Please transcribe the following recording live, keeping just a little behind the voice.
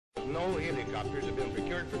No helicopters have been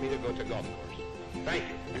procured for me to go to golf course. Thank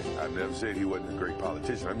you. I've never said he wasn't a great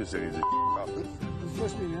politician. I'm just saying he's a golfer. It's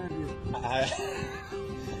supposed to be an interview.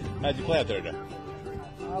 How'd you play out there today?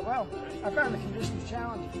 Well, I found the conditions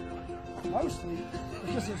challenging. Mostly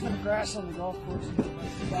because there's no grass on the golf course,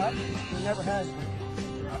 but there never has been.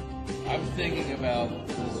 I was thinking about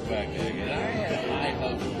the swag bag, and I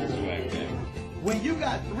love the swag bag. When you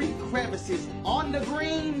got 3 crevices on the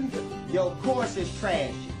green, your course is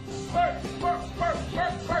trashy.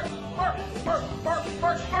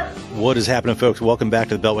 What is happening, folks? Welcome back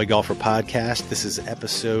to the Beltway Golfer Podcast. This is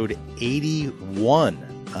episode 81.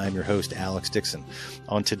 I'm your host, Alex Dixon.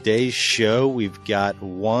 On today's show, we've got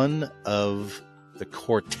one of the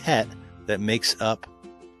quartet that makes up,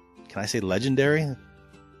 can I say legendary?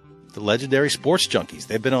 The legendary Sports Junkies.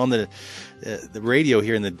 They've been on the radio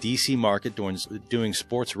here in the DC market doing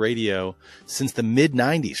sports radio since the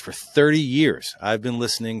mid-90s for 30 years. I've been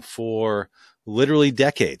listening for literally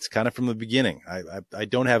decades, kind of from the beginning. I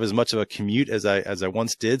don't have as much of a commute as I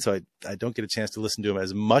once did, so I don't get a chance to listen to them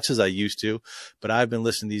as much as I used to, but I've been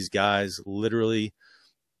listening to these guys literally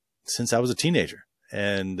since I was a teenager.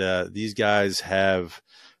 And these guys have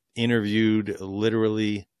interviewed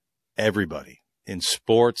literally everybody in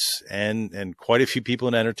sports and quite a few people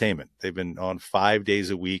in entertainment. They've been on 5 days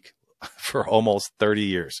a week for almost 30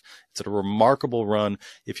 years. It's a remarkable run.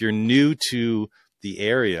 If you're new to the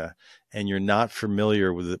area and you're not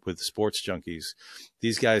familiar with Sports Junkies,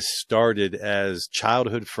 these guys started as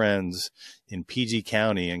childhood friends in PG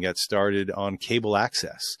County and got started on cable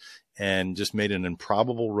access and just made an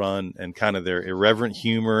improbable run, and kind of their irreverent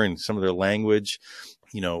humor and some of their language,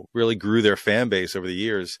 really grew their fan base over the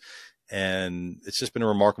years. And it's just been a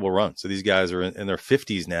remarkable run. So these guys are in their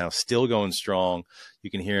 50s now, still going strong.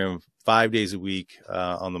 You can hear them 5 days a week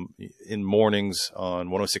in mornings on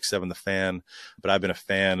 106.7 The Fan. But I've been a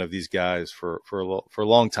fan of these guys for a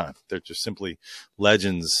long time. They're just simply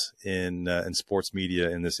legends in sports media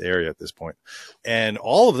in this area at this point. And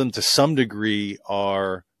all of them, to some degree,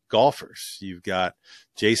 are golfers. You've got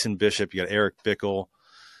Jason Bishop, you got Eric Bickel,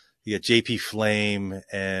 you got JP Flame,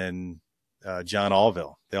 and John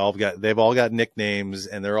Allville. They've all got nicknames,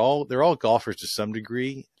 and they're all golfers to some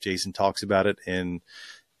degree. Jason talks about it in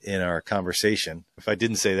our conversation. If I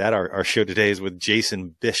didn't say that, our show today is with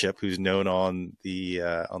Jason Bishop, who's known on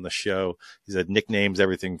the show. He's had nicknames,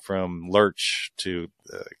 everything from Lurch to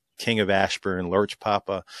King of Ashburn, Lurch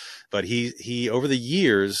Papa. But he over the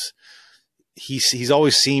years, he's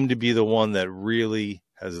always seemed to be the one that really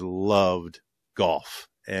has loved golf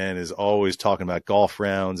and is always talking about golf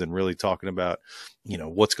rounds and really talking about,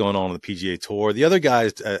 what's going on the PGA Tour. The other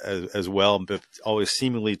guys as well, but always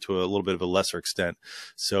seemingly to a little bit of a lesser extent.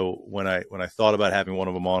 So when I thought about having one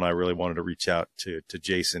of them on, I really wanted to reach out to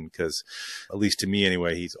Jason, because at least to me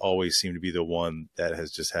anyway, he's always seemed to be the one that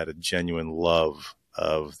has just had a genuine love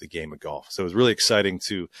of the game of golf. So it was really exciting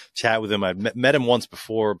to chat with him. I'd met him once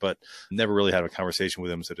before, but never really had a conversation with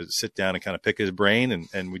him. So to sit down and kind of pick his brain,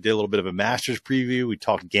 and we did a little bit of a Masters preview. We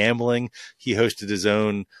talked gambling. He hosted his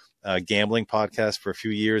own gambling podcast for a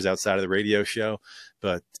few years outside of the radio show,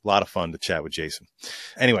 but a lot of fun to chat with Jason.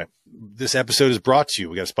 Anyway, this episode is brought to you.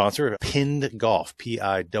 We got a sponsor, Pinned Golf,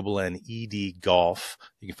 PINNED Golf.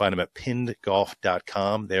 You can find them at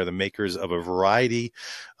pinnedgolf.com. They are the makers of a variety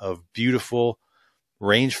of beautiful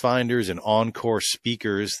rangefinders and encore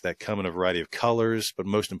speakers that come in a variety of colors, but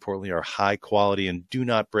most importantly are high quality and do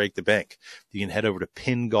not break the bank. You can head over to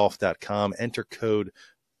pinnedgolf.com, enter code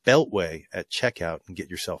Beltway at checkout, and get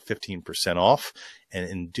yourself 15% off. And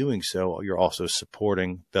in doing so, you're also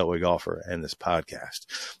supporting Beltway Golfer and this podcast.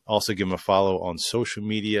 Also give them a follow on social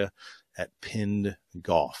media at Pinned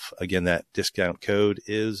Golf. Again, that discount code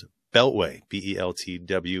is Beltway,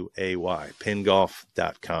 BELTWAY,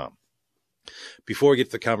 pinnedgolf.com. Before we get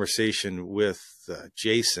to the conversation with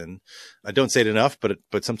Jason, I don't say it enough,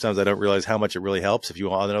 but sometimes I don't realize how much it really helps. If you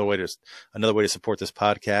want another way to support this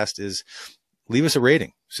podcast is leave us a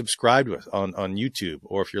rating, subscribe to us on YouTube,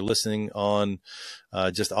 or if you're listening on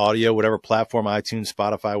just audio, whatever platform, iTunes,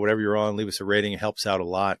 Spotify, whatever you're on, leave us a rating. It helps out a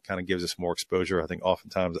lot, kind of gives us more exposure. I think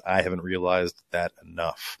oftentimes I haven't realized that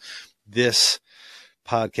enough. This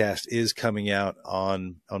podcast is coming out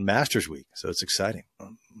on Masters Week, so it's exciting.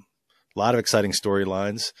 A lot of exciting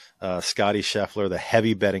storylines. Scotty Scheffler, the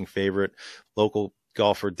heavy betting favorite, local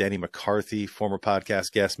golfer Denny McCarthy, former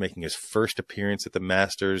podcast guest, making his first appearance at the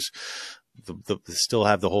Masters. Still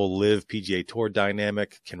have the whole live PGA Tour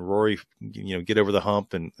dynamic. Can Rory, get over the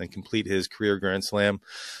hump and complete his career Grand Slam?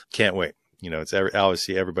 Can't wait. it's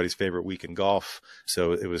obviously everybody's favorite week in golf.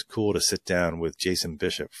 So it was cool to sit down with Jason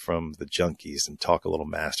Bishop from the Junkies and talk a little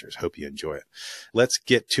Masters. Hope you enjoy it. Let's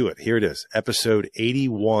get to it. Here it is, episode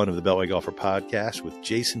 81 of the Beltway Golfer podcast with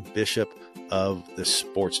Jason Bishop of the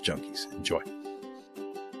Sports Junkies. Enjoy.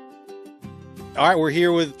 All right, we're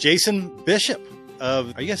here with Jason Bishop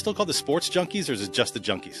of, are you guys still called the Sports Junkies, or is it just the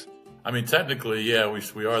Junkies? I mean, technically, yeah,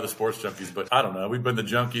 we are the Sports Junkies, but I don't know. We've been the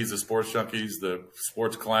Junkies, the Sports Junkies, the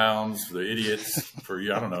Sports Clowns, the Idiots for,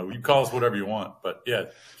 I don't know. You call us whatever you want, but yeah,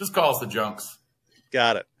 just call us the Junks.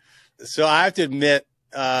 Got it. So I have to admit,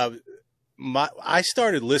 I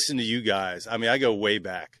started listening to you guys. I mean, I go way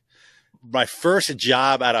back. My first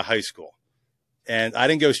job out of high school, and I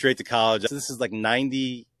didn't go straight to college. This is like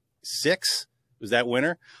 96. Was that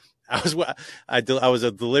winter? I was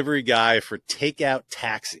a delivery guy for Takeout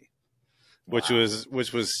Taxi. Which was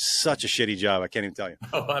such a shitty job. I can't even tell you.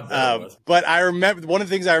 Oh, I bet it was. But I remember, one of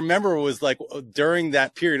the things I remember was like during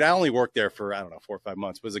that period, I only worked there for, 4 or 5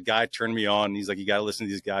 months, was a guy turned me on. And he's like, you got to listen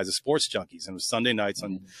to these guys, the Sports Junkies. And it was Sunday nights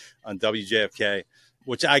on WJFK,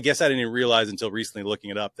 which I guess I didn't even realize until recently looking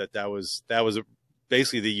it up that was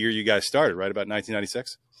basically the year you guys started, right? About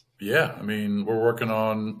 1996. Yeah. I mean, we're working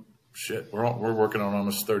on we're working on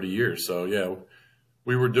almost 30 years. So yeah,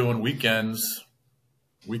 we were doing weekend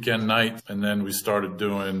night, and then we started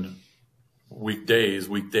doing weekday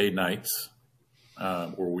nights,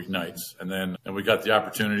 or weeknights, and we got the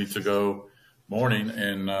opportunity to go morning,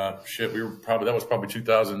 and that was probably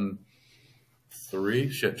 2003.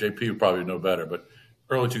 JP would probably know better, but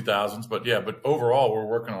early 2000s. But yeah, but overall, we're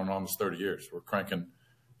working on almost 30 years. We're cranking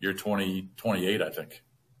year 2028, I think.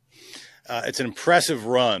 It's an impressive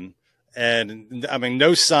run, and I mean,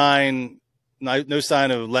 no sign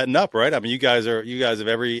of letting up, right? I mean, you guys have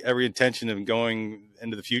every intention of going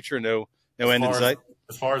into the future. No end in sight.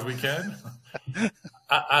 As far as we can.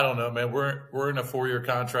 I don't know, man. We're in a 4-year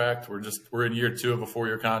contract. We're in year 2 of a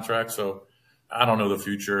 4-year contract. So I don't know the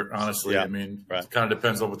future, honestly. Yeah, I mean, right. It kind of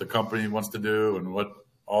depends on what the company wants to do and what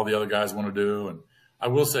all the other guys want to do. And I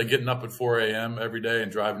will say, getting up at 4 a.m. every day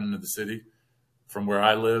and driving into the city from where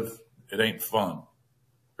I live, it ain't fun,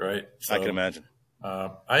 right? So, I can imagine.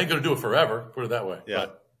 I ain't going to do it forever, put it that way. Yeah.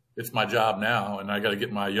 But it's my job now, and I got to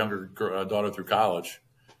get my younger daughter through college.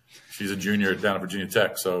 She's a junior down at Virginia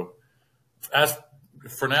Tech. So as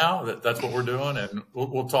for now, that's what we're doing, and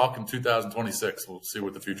we'll talk in 2026. We'll see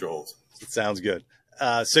what the future holds. It sounds good.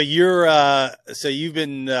 So you've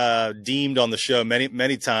been deemed on the show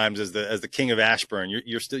many times as the king of Ashburn.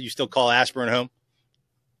 You still call Ashburn home?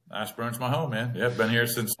 Ashburn's my home, man. Yeah, I've been here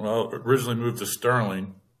since, originally moved to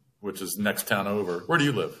Sterling, which is next town over. Where do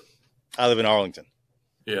you live? I live in Arlington.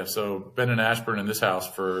 Yeah, so been in Ashburn in this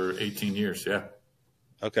house for 18 years, yeah.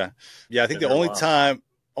 Okay. Yeah, I think the only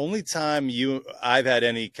time I've had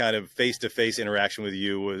any kind of face-to-face interaction with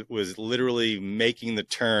you was literally making the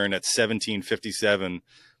turn at 1757,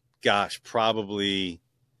 gosh, probably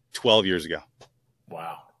 12 years ago.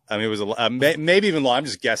 Wow. I mean, it was maybe even long. I'm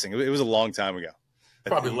just guessing. It was a long time ago.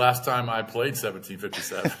 Probably last time I played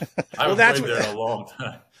 1757. I haven't played there in a long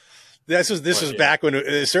time. This was back when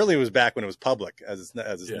it certainly was back when it was public,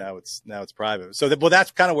 now it's private. So that's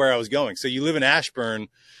kind of where I was going. So you live in Ashburn.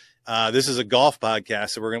 This is a golf podcast,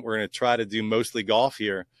 so we're going to try to do mostly golf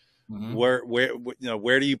here. Mm-hmm.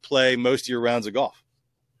 Where do you play most of your rounds of golf?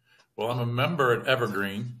 Well, I'm a member at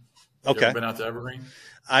Evergreen. Okay. You ever been out to Evergreen?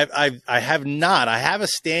 I have not. I have a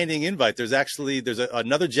standing invite. There's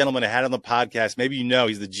another gentleman I had on the podcast. Maybe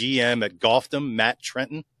he's the GM at Golfdom, Matt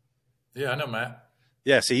Trenton. Yeah, I know Matt.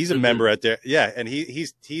 Yeah, so he's a member out there. Yeah, and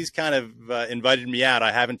he's kind of invited me out.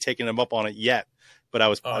 I haven't taken him up on it yet, but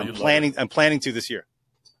I'm planning to this year.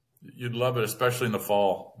 You'd love it, especially in the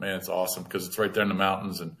fall. Man, it's awesome because it's right there in the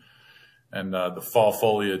mountains, and the fall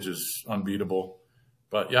foliage is unbeatable.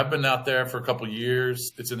 But yeah, I've been out there for a couple of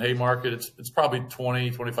years. It's in Haymarket. It's probably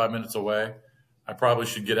 20-25 minutes away. I probably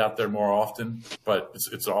should get out there more often, but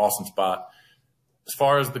it's an awesome spot. As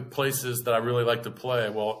far as the places that I really like to play,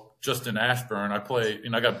 well, just in Ashburn, I play,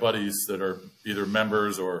 I got buddies that are either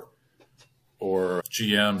members or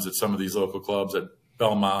GMs at some of these local clubs at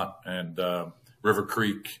Belmont and River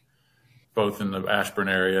Creek, both in the Ashburn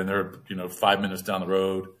area, and they're, 5 minutes down the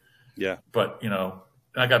road. Yeah. But,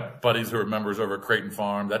 I got buddies who are members over at Creighton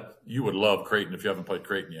Farm. That you would love Creighton if you haven't played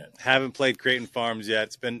Creighton yet. Haven't played Creighton Farms yet.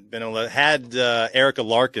 It's been had Erica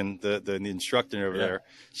Larkin, the instructor over there.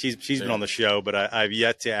 She's been on the show, but I've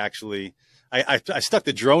yet to actually. I stuck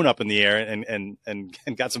the drone up in the air and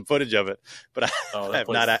got some footage of it, but I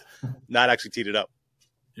have not actually teed it up.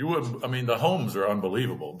 You would. I mean, the homes are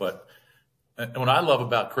unbelievable. But what I love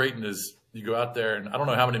about Creighton is you go out there, and I don't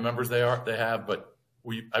know how many members they have, but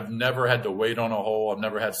I've never had to wait on a hole. I've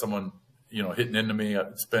never had someone, hitting into me.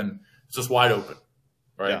 It's just wide open,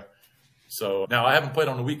 right? Yeah. So now I haven't played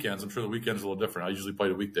on the weekends. I'm sure the weekends are a little different. I usually play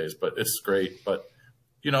the weekdays, but it's great. But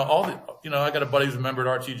I got a buddy who's a member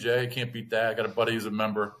at RTJ. Can't beat that. I got a buddy who's a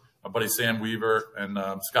member. My buddy Sam Weaver and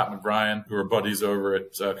Scott McBrien, who are buddies over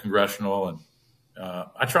at Congressional, and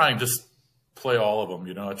I try and just play all of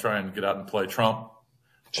them. I try and get out and play Trump.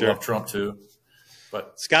 Sure. I love Trump too.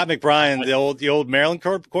 But Scott McBrien, the old Maryland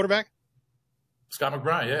quarterback. Scott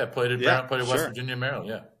McBrien, yeah, played at West Virginia, Maryland,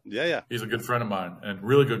 yeah. Yeah. He's a good friend of mine and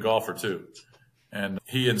really good golfer too. And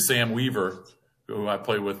he and Sam Weaver, who I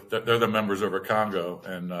play with, they're the members over Congo.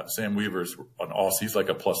 And Sam Weaver's an awesome. He's like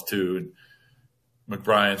a +2, and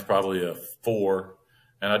McBrien's probably a 4.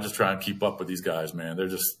 And I just try and keep up with these guys, man. They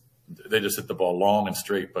just hit the ball long and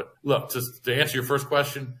straight. But look, just to answer your first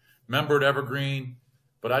question, member at Evergreen,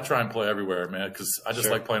 but I try and play everywhere, man, because I just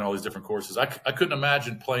like playing all these different courses. I couldn't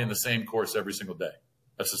imagine playing the same course every single day.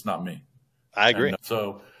 That's just not me. I agree. And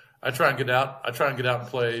so I try and get out. I try and get out and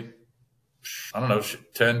play,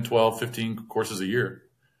 10, 12, 15 courses a year.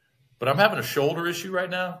 But I'm having a shoulder issue right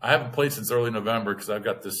now. I haven't played since early November because I've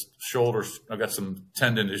got this shoulder. I've got some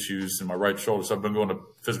tendon issues in my right shoulder, so I've been going to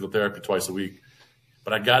physical therapy twice a week.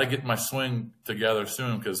 But I got to get my swing together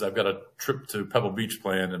soon because I've got a trip to Pebble Beach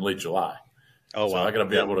planned in late July. Oh, wow. So I got to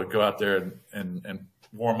be able to go out there and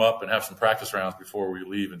warm up and have some practice rounds before we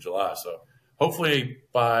leave in July. So hopefully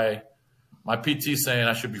by my PT saying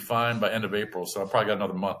I should be fine by end of April. So I probably got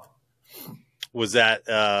another month. Was that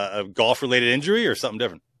a golf-related injury or something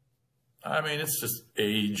different? I mean, it's just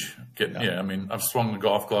age. I've swung the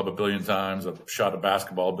golf club a billion times. I've shot a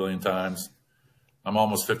basketball a billion times. I'm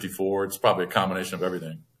almost 54. It's probably a combination of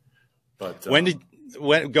everything. But when did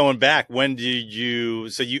you?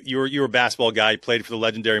 So you were a basketball guy. You played for the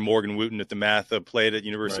legendary Morgan Wooten at the Matha. Played at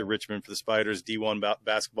University of Richmond for the Spiders. D1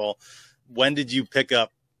 basketball. When did you pick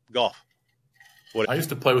up golf? I used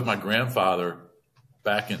to play with my grandfather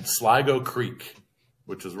back in Sligo Creek,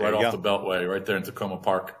 which is right off the Beltway, right there in Tacoma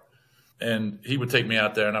Park. And he would take me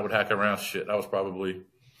out there, and I would hack around shit. I was probably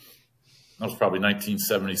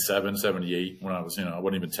 1977, 78 when I was, I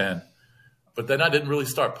wasn't even 10. But then I didn't really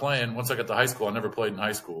start playing. Once I got to high school, I never played in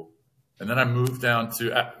high school. And then I moved down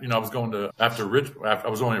to, I was going to, I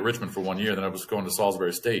was only at Richmond for 1 year. Then I was going to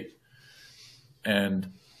Salisbury State.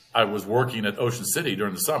 And I was working at Ocean City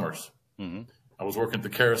during the summers. Mm-hmm. I was working at the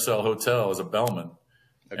Carousel Hotel as a bellman.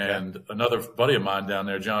 Okay. And another buddy of mine down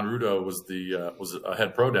there, John Rudo, was a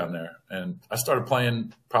head pro down there. And I started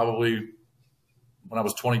playing probably when I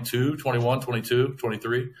was 22, 21, 22,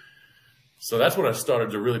 23. So that's when I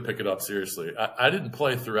started to really pick it up seriously. I didn't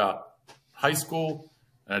play throughout high school,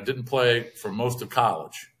 and I didn't play for most of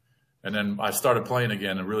college. And then I started playing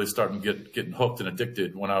again and really starting getting hooked and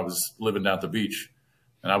addicted when I was living down at the beach.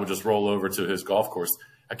 And I would just roll over to his golf course.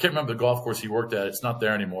 I can't remember the golf course he worked at. It's not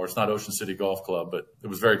there anymore. It's not Ocean City Golf Club, but it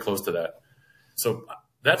was very close to that. So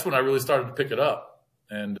that's when I really started to pick it up.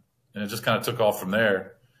 And it just kind of took off from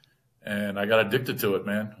there. And I got addicted to it,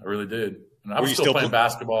 man. I really did. And I was still playing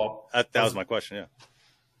basketball. That was my question, yeah.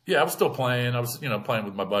 Yeah, I was still playing. I was, playing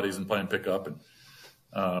with my buddies and playing pickup. And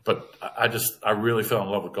but I really fell in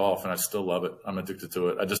love with golf, and I still love it. I'm addicted to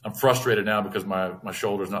it. I'm frustrated now because my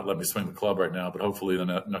shoulder's not letting me swing the club right now. But hopefully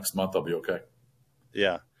the next month I'll be okay.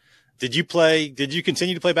 Yeah. Did you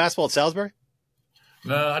continue to play basketball at Salisbury?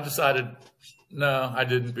 No, I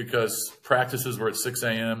didn't because practices were at 6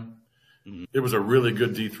 a.m. Mm-hmm. It was a really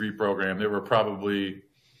good D3 program. They were probably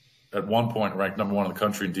at one point ranked number 1 in the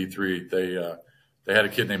country in D3. They had a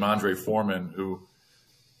kid named Andre Foreman who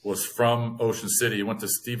was from Ocean City. He went to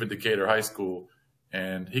Stephen Decatur High School,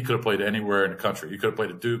 and he could have played anywhere in the country. He could have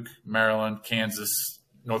played at Duke, Maryland, Kansas,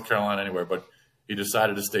 North Carolina, anywhere, but he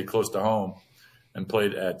decided to stay close to home and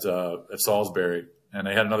played at Salisbury. And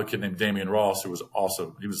they had another kid named Damian Ross who was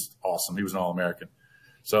awesome. He was awesome. He was an All-American.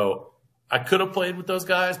 So I could have played with those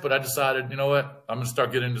guys, but I decided, you know what, I'm going to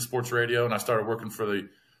start getting into sports radio. And I started working for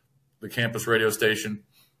the campus radio station.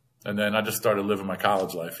 And then I just started living my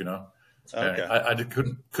college life, Okay. I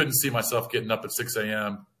couldn't see myself getting up at 6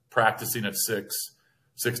 a.m., practicing at 6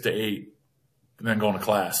 to 8, and then going to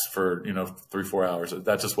class for, 3-4 hours.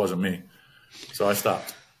 That just wasn't me. So I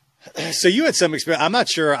stopped. So you had some experience. I'm not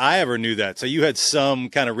sure I ever knew that. So you had some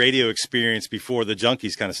kind of radio experience before the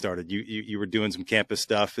Junkies kind of started. You were doing some campus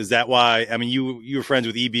stuff. Is that why? I mean, you were friends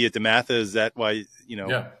with EB at the Matha. Is that why?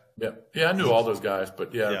 Yeah. I knew all those guys,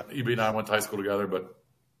 but EB and I went to high school together. But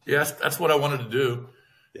that's what I wanted to do.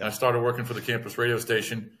 Yeah. And I started working for the campus radio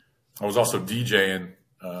station. I was also DJing.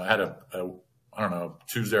 I had a I don't know,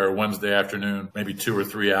 Tuesday or Wednesday afternoon, maybe 2 or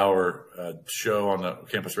 3 hour show on the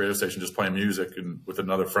campus radio station, just playing music and with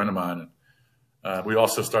another friend of mine. And we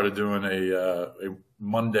also started doing a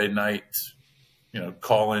Monday night,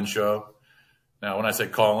 call-in show. Now, when I say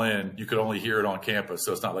call-in, you could only hear it on campus,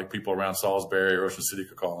 so it's not like people around Salisbury or Ocean City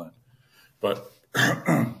could call in. But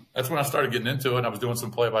that's when I started getting into it. I was doing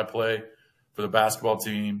some play-by-play for the basketball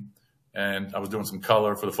team, and I was doing some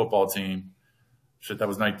color for the football team. That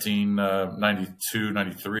was 1992,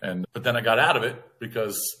 93. But then I got out of it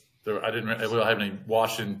because I didn't really have any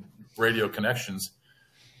Washington radio connections.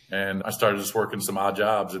 And I started just working some odd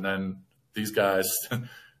jobs. And then these guys,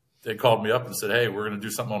 they called me up and said, hey, we're going to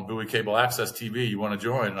do something on Bowie Cable Access TV. You want to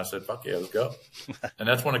join? And I said, fuck yeah, let's go. And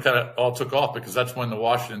that's when it kind of all took off, because that's when the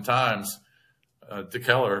Washington Times, Dick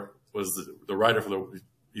Heller was the writer for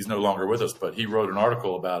he's no longer with us, but he wrote an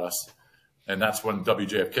article about us. And that's when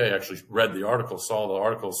WJFK actually read the article,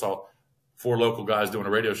 saw 4 local guys doing a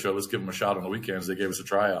radio show. Let's give them a shot on the weekends. They gave us a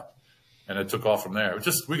tryout, and it took off from there.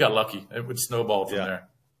 We got lucky. It would snowball from there.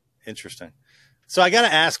 Interesting. So I got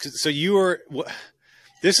to ask, so you were,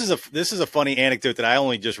 this is a funny anecdote that I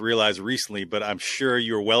only just realized recently, but I'm sure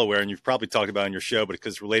you're well aware, and you've probably talked about it on your show, but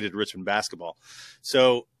because it's related to Richmond basketball.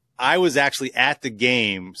 So I was actually at the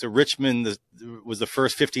game. So Richmond was the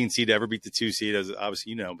first 15 seed to ever beat the 2 seed, as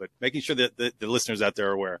obviously but making sure that the listeners out there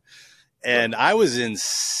are aware. And I was in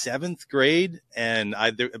 7th grade, and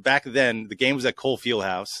back then the game was at Cole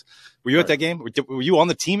Fieldhouse. Were you at that game? Were you on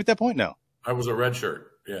the team at that point? No. I was a red shirt.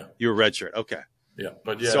 Yeah. You were a red shirt. Okay. Yeah.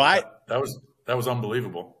 But yeah, so that was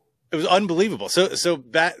unbelievable. It was unbelievable. So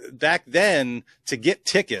back then, to get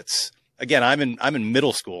tickets, again, I'm in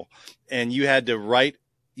middle school, and you had to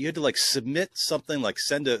like submit something, like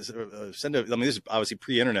send a, I mean, this is obviously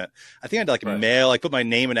pre-internet. I think I had to mail, like put my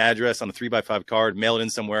name and address on a 3x5 card, mail it in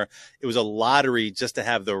somewhere. It was a lottery just to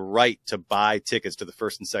have the right to buy tickets to the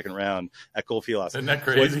first and second round at Cole Fieldhouse. Isn't that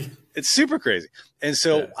crazy? It's super crazy. And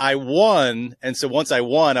so I won. And so once I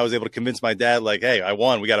won, I was able to convince my dad, like, hey, I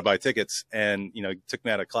won, we got to buy tickets. And, he took me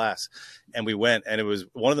out of class, and we went, and it was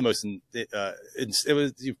one of the most, it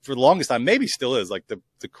was for the longest time, maybe still is, like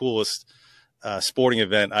the coolest sporting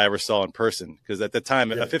event I ever saw in person, because at the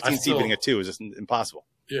time a 15 seed beating a 2 was just impossible.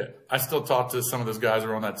 Yeah, I still talk to some of those guys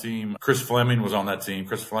who are on that team. Chris Fleming was on that team.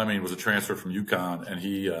 Chris Fleming was a transfer from UConn, and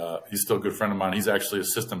he's still a good friend of mine. He's actually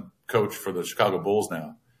assistant coach for the Chicago Bulls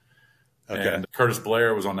now. Okay. And Curtis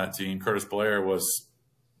Blair was on that team. Curtis Blair was,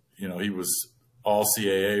 he was all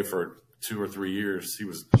CAA for 2 or 3 years. He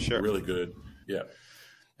was really good. Yeah.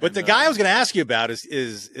 But the guy I was going to ask you about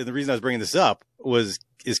is the reason I was bringing this up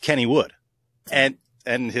is Kenny Wood. And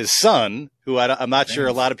his son, who I'm not sure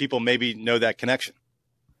a lot of people maybe know that connection.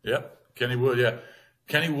 Yep. Kenny Wood. Yeah.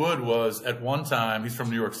 Kenny Wood was at one time, he's from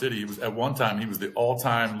New York City. He was the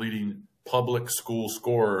all-time leading public school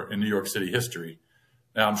scorer in New York City history.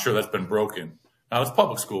 Now, I'm sure that's been broken. Now, it's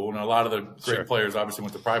public school, and a lot of the great players obviously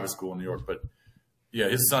went to private school in New York. But yeah,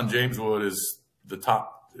 his son James Wood is the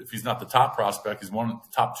top. If he's not the top prospect, he's one of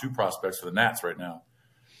the top 2 prospects for the Nats right now.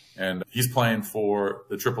 And he's playing for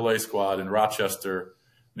the AAA squad in Rochester,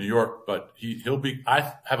 New York. But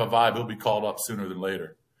I have a vibe he'll be called up sooner than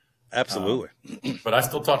later. Absolutely. But I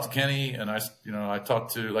still talk to Kenny, and I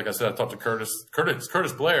talk to, like I said, I talked to Curtis.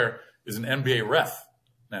 Curtis Blair is an NBA ref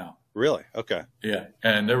now. Really? Okay. Yeah.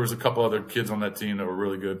 And there was a couple other kids on that team that were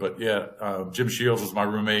really good. But yeah, Jim Shields was my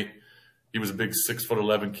roommate. He was a big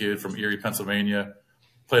 6'11" kid from Erie, Pennsylvania.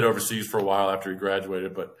 Played overseas for a while after he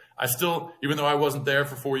graduated, but I still, even though I wasn't there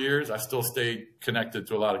for 4 years, I still stayed connected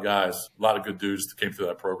to a lot of guys, a lot of good dudes that came through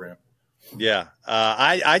that program. Yeah.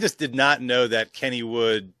 I just did not know that Kenny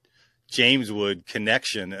Wood, James Wood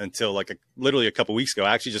connection until literally a couple weeks ago.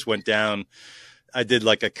 I actually just went down. I did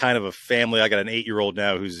like a kind of a family. I got an 8-year-old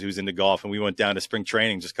now who's into golf, and we went down to spring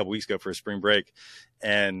training just a couple weeks ago for a spring break,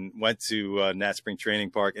 and went to Nat Spring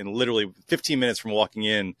Training Park. And literally 15 minutes from walking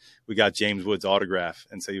in, we got James Wood's autograph,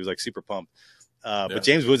 and so he was like super pumped. But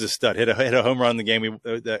James Wood's a stud. Hit a home run in the game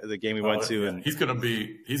we went to, and he's gonna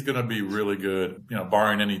be really good.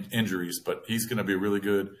 Barring any injuries, but he's gonna be really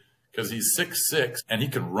good because he's 6'6" and he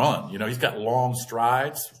can run. He's got long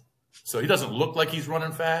strides, so he doesn't look like he's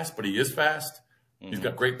running fast, but he is fast. He's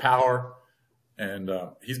got great power, and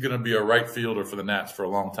he's going to be a right fielder for the Nats for a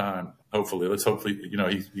long time. Hopefully,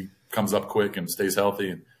 he comes up quick and stays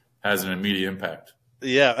healthy and has an immediate impact.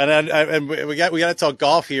 Yeah, and we got to talk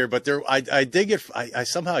golf here, but I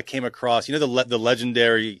somehow came across the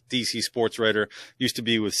legendary DC sports writer, used to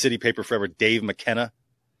be with City Paper forever, Dave McKenna.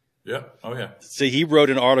 Yeah. Oh yeah. So he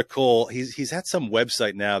wrote an article. He's at some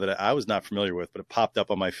website now that I was not familiar with, but it popped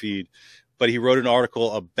up on my feed. But he wrote an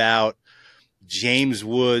article about James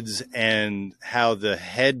Woods and how the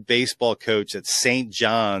head baseball coach at St.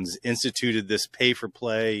 John's instituted this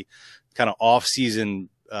pay-for-play kind of off-season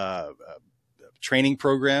training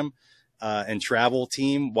program and travel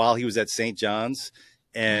team while he was at St. John's.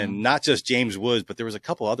 And not just James Woods, but there was a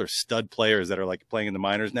couple other stud players that are like playing in the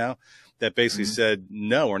minors now that basically said,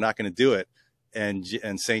 no, we're not going to do it. And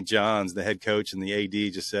St. John's, the head coach and the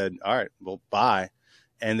AD just said, all right, well, bye.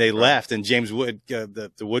 And they left. And James Wood,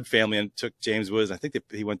 the Wood family took James Woods. I think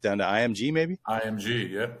he went down to IMG maybe.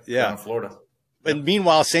 IMG, yeah. Down in Florida. And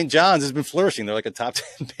meanwhile, St. John's has been flourishing. They're like a top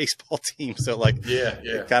 10 baseball team. So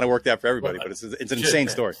it kind of worked out for everybody, but it's an insane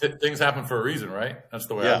story. Things happen for a reason, right? That's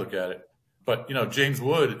the way I look at it. But, James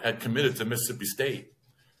Wood had committed to Mississippi State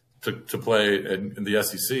to play in the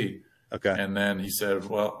SEC. Okay. And then he said,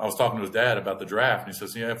 well, I was talking to his dad about the draft. And he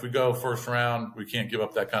says, if we go first round, we can't give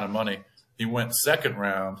up that kind of money. He went second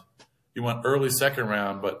round. He went early second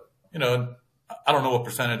round. But, I don't know what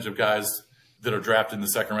percentage of guys that are drafted in the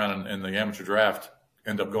second round in the amateur draft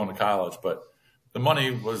end up going to college. But the money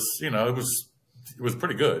was, it was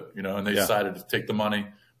pretty good, and they decided to take the money,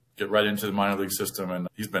 get right into the minor league system, and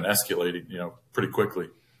he's been escalating, pretty quickly.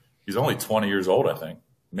 He's only 20 years old, I think,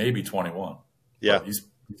 maybe 21. Yeah, but he's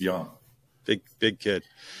young, big kid.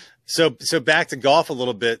 So back to golf a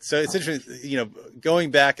little bit. So it's interesting,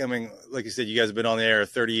 going back. I mean, like you said, you guys have been on the air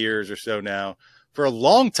 30 years or so now. For a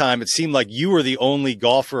long time, it seemed like you were the only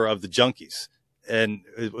golfer of the Junkies, and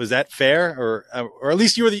was that fair, or at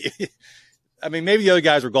least you were the? I mean, maybe the other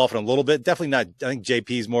guys were golfing a little bit. Definitely not. I think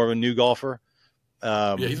JP's more of a new golfer.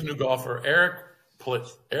 Yeah, he's a new golfer.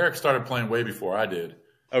 Eric started playing way before I did.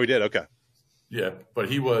 Oh, he did? Okay. Yeah, but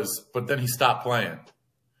then he stopped playing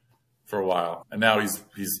for a while, and now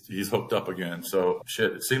he's hooked up again. So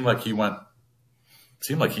it seemed like he went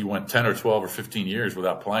 10 or 12 or 15 years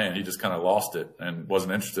without playing. He just kind of lost it and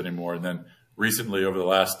wasn't interested anymore. And then recently, over the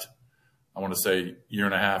last, I want to say, year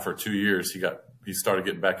and a half or 2 years, he started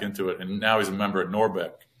getting back into it, and now he's a member at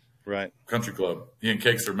Norbeck. Right. Country Club. He and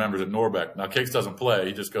Cakes are members at Norbeck. Now, Cakes doesn't play.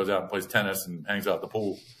 He just goes out and plays tennis and hangs out at the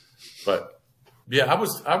pool. But, yeah, I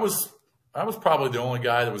was probably the only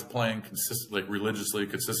guy that was playing religiously,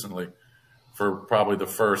 consistently for probably the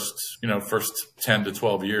first 10 to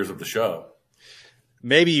 12 years of the show.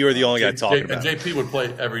 Maybe you were the only guy talking about it. And JP would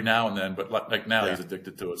play every now and then, but like now he's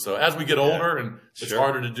addicted to it. So as we get older and it's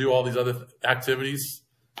harder to do all these other activities,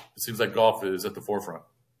 it seems like golf is at the forefront.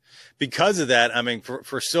 Because of that, I mean,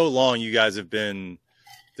 for so long, you guys have been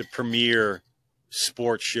the premier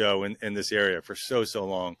sports show in this area for so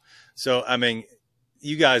long. So, I mean,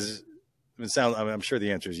 you guys I'm sure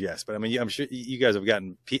the answer is yes, but I mean, I'm sure you guys have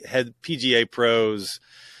gotten head PGA pros,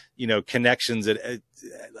 connections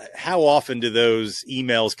how often do those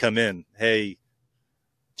emails come in? Hey,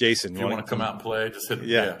 Jason, if you want to come out and play, just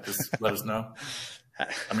just let us know.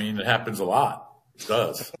 I mean, it happens a lot. It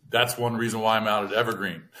does. That's one reason why I'm out at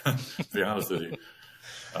Evergreen, to be honest with you.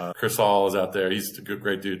 Chris Hall is out there. He's a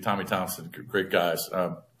great dude. Tommy Thompson, great guys.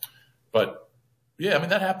 But yeah, I mean,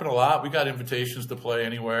 that happened a lot. We got invitations to play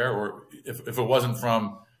anywhere, or if it wasn't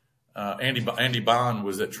from Andy Bond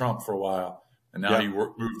was at Trump for a while, and now he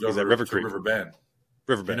moved over to River Bend.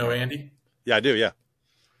 You know Andy? Yeah, I do. Yeah.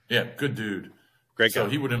 Yeah. Good dude. Great guy. So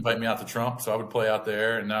he would invite me out to Trump. So I would play out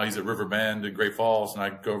there, and now he's at River Bend in Great Falls, and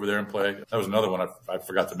I'd go over there and play. That was another one I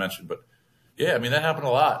forgot to mention, but yeah, I mean, that happened a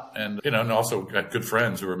lot. And, and also got good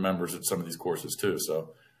friends who are members at some of these courses too.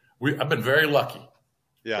 So I've been very lucky.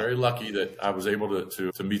 Yeah. Very lucky that I was able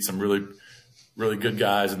to meet some really, really good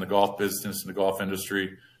guys in the golf business and the golf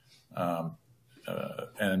industry.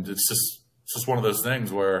 And it's just one of those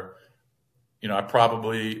things where, I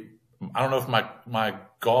don't know if my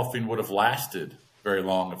golfing would have lasted very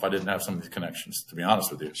long if I didn't have some of these connections, to be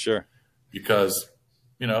honest with you. Sure. Because,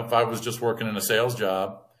 if I was just working in a sales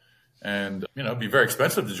job and, it'd be very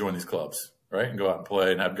expensive to join these clubs, right? And go out and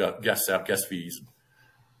play and have guest fees.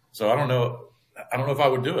 So I don't know if I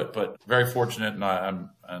would do it, but very fortunate. And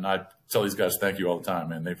I tell these guys, thank you all the time,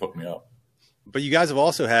 man. They've hooked me up. But you guys have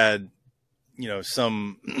also had, you guys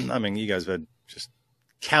have had just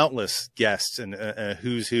countless guests and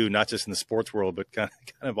who's who, not just in the sports world, but kind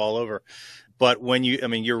of all over. But when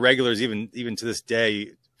your regulars, even to this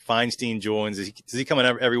day, Feinstein joins. Does he come in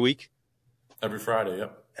every week? Every Friday.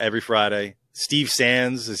 Yep. Every Friday. Steve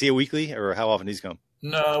Sands, is he a weekly, or how often does he come?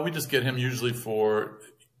 No, we just get him usually for,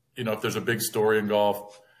 if there's a big story in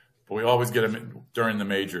golf, but we always get him during the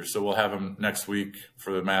majors. So we'll have him next week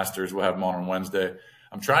for the Masters. We'll have him on Wednesday.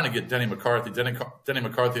 I'm trying to get Denny McCarthy. Denny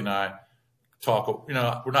McCarthy and I talk,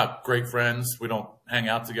 we're not great friends. We don't hang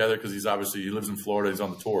out together because he lives in Florida. He's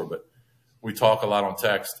on the tour, but we talk a lot on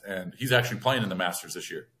text, and he's actually playing in the Masters this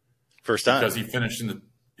year. First time. Because he finished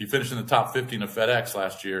in the top 50 in the FedEx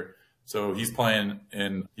last year. So he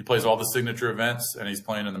plays all the signature events, and he's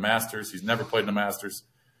playing in the Masters. He's never played in the Masters,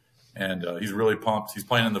 and he's really pumped. He's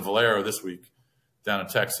playing in the Valero this week down in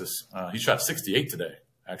Texas. He shot 68 today,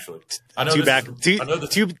 actually. I know this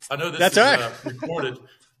that's is all right. recorded,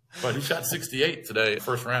 but he shot 68 today,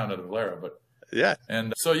 first round at the Valero. But yeah,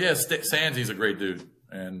 and so Sansy's a great dude,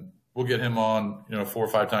 and we'll get him on 4 or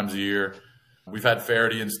 5 times a year. We've had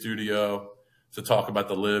Faraday in studio to talk about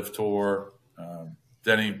the Live Tour.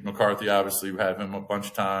 Denny McCarthy, obviously, we have him a bunch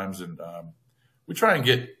of times, and we try and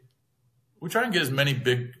get as many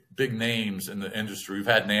big names in the industry. We've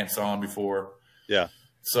had Nance on before, yeah.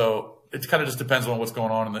 So it kind of just depends on what's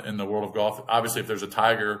going on in the world of golf. Obviously, if there's a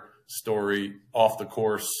Tiger story off the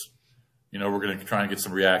course, we're going to try and get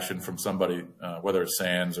some reaction from somebody, whether it's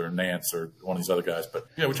Sands or Nance or one of these other guys. But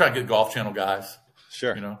we try and get Golf Channel guys.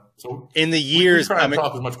 Sure. So in the years, we try and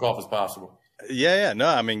talk as much golf as possible. Yeah. No,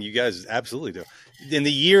 I mean, you guys absolutely do. In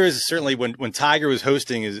the years, certainly when Tiger was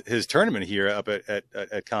hosting his tournament here up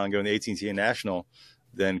at Congo in the AT&T National,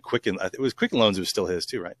 then Quicken Loans was still his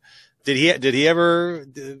too, right? Did he ever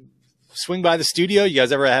swing by the studio? You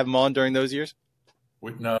guys ever have him on during those years?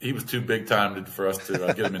 No, he was too big time for us to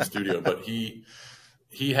get him in studio. But he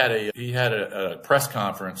had a press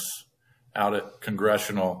conference out at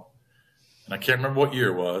Congressional. And I can't remember what year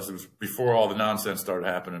it was. It was before all the nonsense started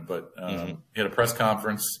happening. But he had a press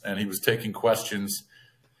conference, and he was taking questions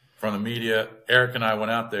from the media. Eric and I went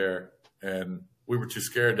out there, and we were too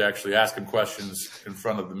scared to actually ask him questions in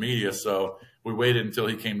front of the media. So we waited until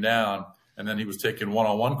he came down, and then he was taking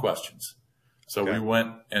one-on-one questions. So we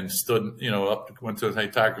went and stood, went to, hey,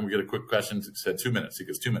 Tiger, can we get a quick question? He said 2 minutes. He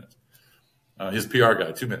goes, 2 minutes. His PR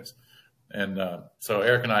guy, 2 minutes. And so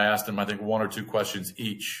Eric and I asked him, I think, 1 or 2 questions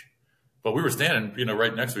each. But we were standing,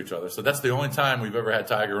 right next to each other. So that's the only time we've ever had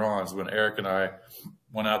Tiger on is when Eric and I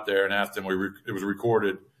went out there and asked him. It was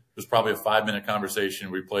recorded. It was probably a 5-minute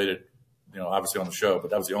conversation. We played it, obviously on the show.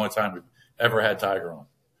 But that was the only time we've ever had Tiger on.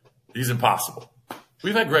 He's impossible.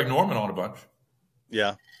 We've had Greg Norman on a bunch.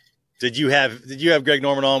 Yeah. Did you have Greg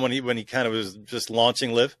Norman on when he kind of was just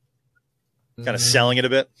launching Live, kind of selling it a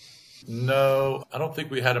bit? No, I don't think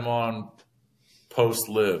we had him on post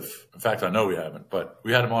Live. In fact, I know we haven't, but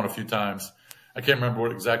we had him on a few times. I can't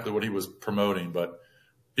remember exactly what he was promoting, but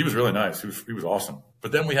he was really nice. He was awesome.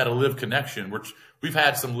 But then we had a Live connection, which we've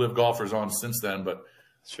had some Live golfers on since then, but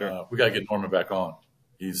sure, we got to get Norman back on.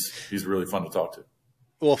 He's really fun to talk to.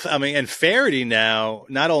 Well, I mean, and Faraday now,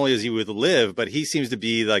 not only is he with Live, but he seems to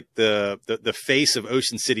be like the face of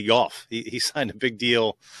Ocean City golf. He signed a big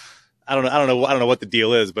deal. I don't know what the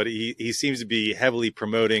deal is, but he seems to be heavily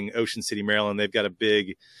promoting Ocean City, Maryland. They've got a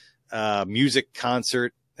big music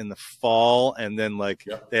concert in the fall, and then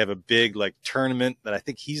they have a big tournament that I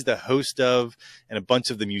think he's the host of, and a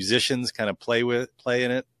bunch of the musicians kind of play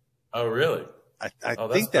in it. Oh, really? I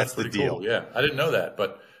think that's the deal. Cool. Yeah, I didn't know that,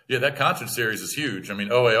 but yeah, that concert series is huge. I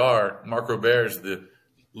mean, OAR, Mark Robert's the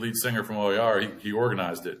lead singer from OAR. He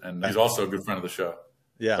organized it, and he's also a good friend of the show.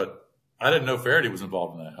 Yeah, but I didn't know Faraday was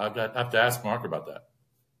involved in that. I have to ask Mark about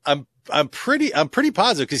that. I'm pretty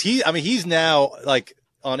positive because he's now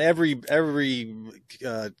on every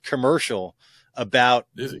commercial about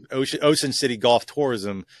Ocean City golf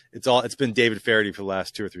tourism. It's been David Faraday for the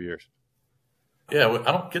last 2 or 3 years. Yeah, well,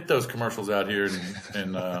 I don't get those commercials out here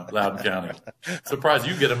in Loudoun County. Surprised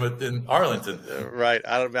you get them in Arlington. Right.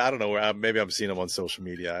 I don't know where. Maybe I'm seeing them on social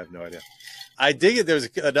media. I have no idea. I dig it. There's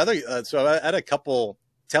another. So I had a couple.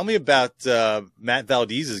 Tell me about Matt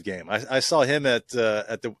Valdez's game. I saw him at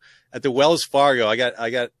the Wells Fargo. I got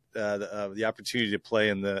the opportunity to play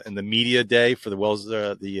in the media day for the Wells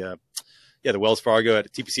Fargo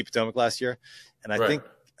at TPC Potomac last year, and I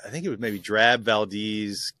think it was maybe Drab,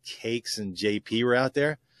 Valdez, Cakes, and JP were out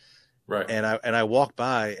there. Right. And I walked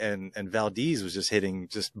by and Valdez was just hitting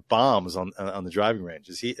just bombs on the driving range.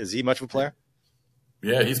 Is he much of a player?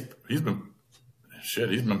 Yeah, he's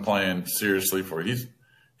been playing seriously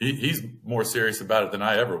he's more serious about it than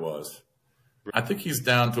I ever was. I think he's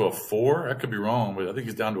down to a 4. I could be wrong, but I think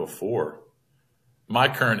he's down to a 4. My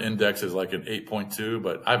current index is like an 8.2,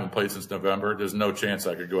 but I haven't played since November. There's no chance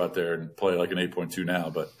I could go out there and play like an 8.2 now.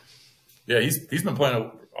 But yeah, he's been playing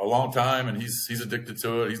a long time, and he's addicted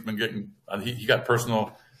to it. He's been getting he got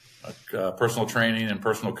personal training and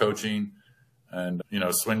personal coaching, and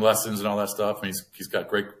swing lessons and all that stuff. And he's got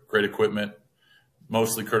great equipment,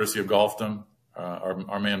 mostly courtesy of Golfdom.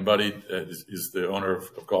 Our man Buddy is the owner of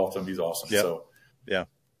Golfdom. He's awesome. Yep. So yeah,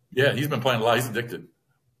 he's been playing a lot. He's addicted.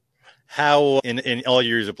 How in all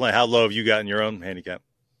years of playing, how low have you gotten your own handicap?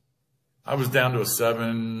 I was down to a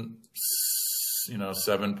 7,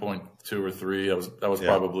 7.2 or 3. That was Yeah.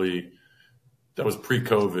 probably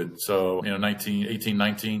pre-COVID. So, 18,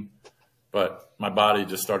 19. But my body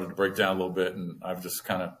just started to break down a little bit, and I've just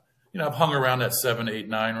kind of, I've hung around that 7, 8,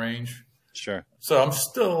 9 range. Sure. So I'm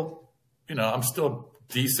still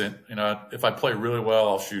decent. If I play really well,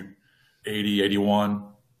 I'll shoot 80, 81.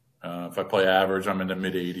 If I play average, I'm in the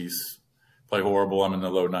mid 80s. Play horrible, I'm in the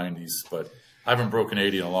low 90s. But I haven't broken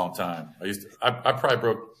 80 in a long time. I probably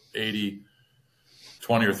broke 80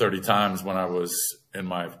 20 or 30 times when I was in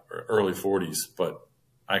my early 40s, but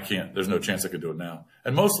I can't. There's no chance I could do it now.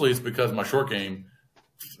 And mostly it's because my short game,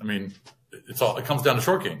 it comes down to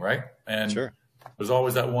short game, right? And Sure. There's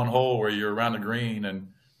always that one hole where you're around the green and,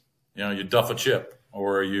 you duff a chip,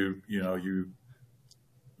 or you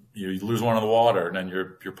lose one in the water, and then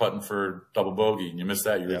you're putting for double bogey and you miss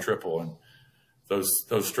that, you're a triple, and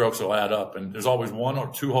those strokes will add up. And there's always 1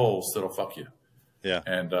 or 2 holes that'll fuck you. Yeah.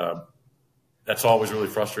 And that's always really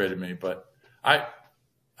frustrated me. But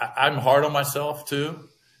I'm hard on myself too,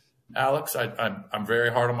 Alex. I'm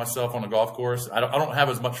very hard on myself on the golf course. I don't have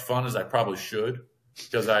as much fun as I probably should,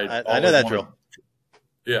 because I know that drill.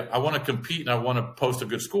 Yeah, I want to compete and I want to post a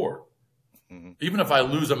good score. Mm-hmm. Even if I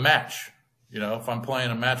lose a match, if I'm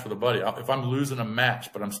playing a match with a buddy, if I'm losing a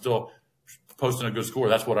match but I'm still posting a good score,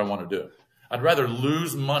 that's what I want to do. I'd rather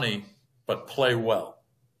lose money but play well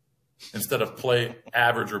instead of play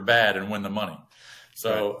average or bad and win the money.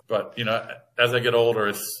 So, But as I get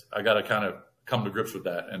older, I got to kind of come to grips with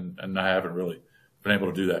that, and I haven't really been able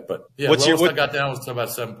to do that. But yeah, I got down was about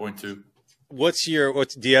 7.2.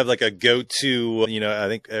 Do you have like a go-to, I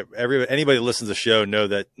think anybody that listens to the show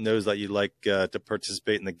knows that you like to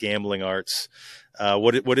participate in the gambling arts.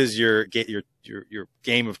 What is your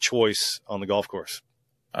game of choice on the golf course?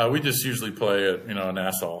 We just usually play an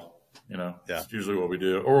Nassau, Yeah. That's usually what we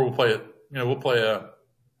do. Or we'll play a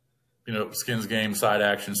skins game, side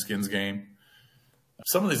action skins game.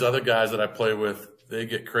 Some of these other guys that I play with, they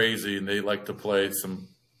get crazy and they like to play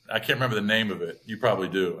I can't remember the name of it. You probably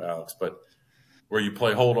do, Alex, but where you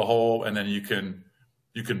play hole to hole and then you can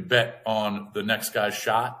bet on the next guy's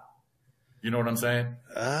shot. You know what I'm saying?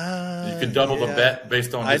 You can double the bet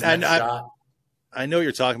based on his next shot. I know what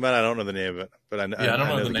you're talking about. I don't know the name of it, but I don't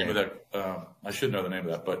know the name of that. I should know the name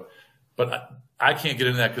of that, but I can't get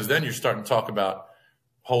into that, because then you're starting to talk about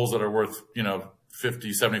holes that are worth, $50,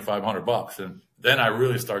 $7,500, and then I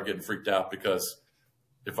really start getting freaked out, because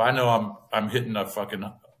if I know I'm hitting a fucking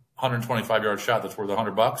 125-yard shot that's worth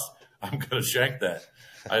 $100, I'm going to shank that.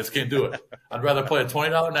 I just can't do it. I'd rather play a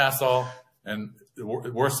 $20 Nassau, and the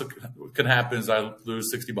worst that can happen is I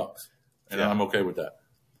lose $60, and I'm okay with that.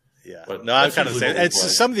 Yeah, but no, I'm kind of the same.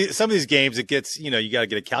 It's some of these games. It gets you got to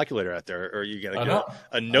get a calculator out there, or you got to get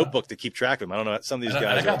a notebook to keep track of them. I don't know. Some of these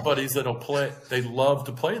guys. I got buddies that'll play. They love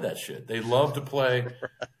to play that shit. They love to play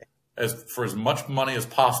for as much money as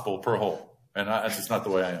possible per hole, and that's just not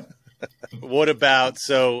the way I am. What about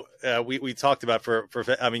we talked about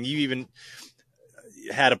you even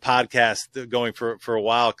had a podcast going for a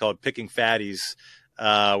while called Picking Fatties.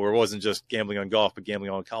 Where it wasn't just gambling on golf, but gambling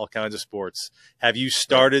on all kinds of sports. Have you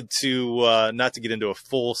started to, not to get into a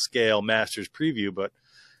full-scale Masters preview, but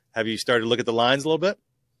have you started to look at the lines a little bit?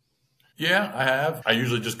 Yeah, I have. I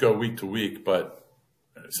usually just go week to week, but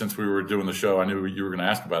since we were doing the show, I knew you were going to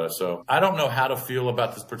ask about it. So I don't know how to feel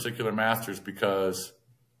about this particular Masters, because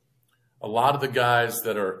a lot of the guys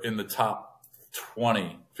that are in the top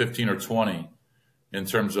 20, 15 or 20 in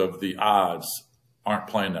terms of the odds aren't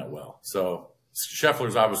playing that well. So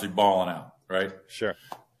Scheffler's obviously balling out, right? Sure.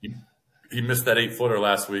 He missed that 8-footer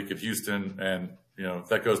last week at Houston, and if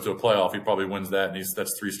that goes to a playoff, he probably wins that, and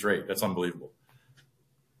that's 3 straight. That's unbelievable.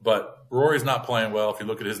 But Rory's not playing well if you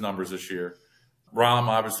look at his numbers this year. Rahm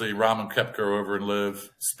and Koepka over and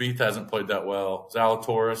Liv. Spieth hasn't played that well.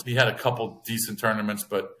 Zalatoris, he had a couple decent tournaments,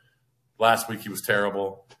 but last week he was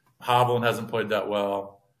terrible. Hovland hasn't played that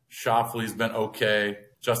well. Schauffele's been okay.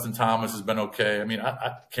 Justin Thomas has been okay.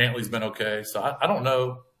 Cantley's been okay. So I don't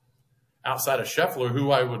know, outside of Scheffler,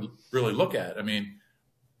 who I would really look at.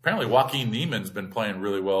 Apparently Joaquin Niemann's been playing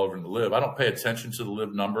really well over in the Liv. I don't pay attention to the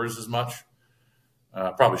Liv numbers as much.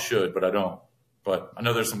 Probably should, but I don't. But I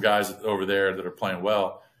know there's some guys over there that are playing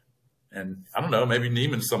well. And I don't know, maybe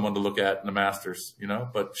Niemann's someone to look at in the Masters,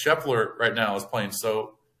 But Scheffler right now is playing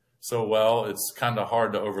so well, it's kind of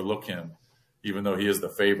hard to overlook him, even though he is the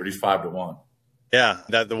favorite. He's 5-1. Yeah,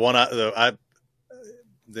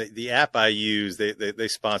 the app I use, they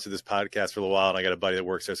sponsored this podcast for a little while, and I got a buddy that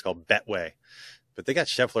works there. It's called Betway, but they got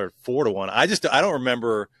Scheffler at 4-1. I don't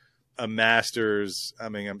remember a Masters.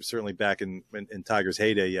 I'm certainly back in Tiger's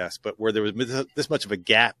heyday, yes, but where there was this much of a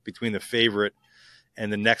gap between the favorite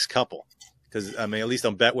and the next couple. Because, I mean, at least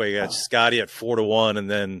on Betway, you got Scotty at 4-1,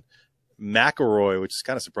 and then McIlroy, which is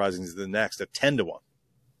kind of surprising, is the next at 10-1.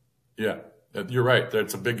 Yeah, you're right.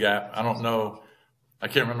 It's a big gap. I don't know. I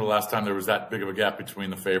can't remember the last time there was that big of a gap between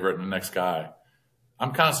the favorite and the next guy.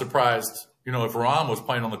 I'm kind of surprised. You know, if Rahm was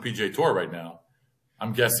playing on the PGA Tour right now,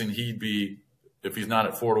 I'm guessing he'd be, if he's not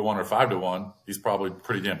at 4-1 or 5-1, he's probably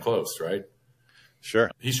pretty damn close, right? Sure.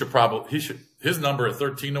 His number at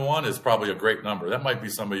 13-1 is probably a great number. That might be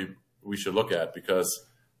somebody we should look at because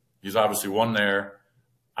he's obviously won there.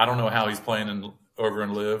 I don't know how he's playing over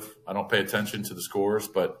in Live. I don't pay attention to the scores,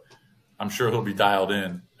 but I'm sure he'll be dialed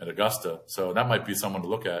in at Augusta. So that might be someone to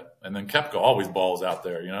look at. And then Koepka always balls out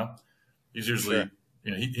there, you know. He's usually, sure.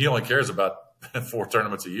 You know, he only cares about 4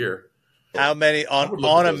 tournaments a year. How many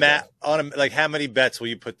on a map like how many bets will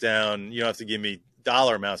you put down? You don't have to give me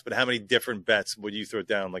dollar amounts, but how many different bets would you throw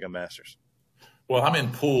down like a Masters? Well, I'm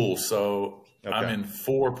in pools, so okay. I'm in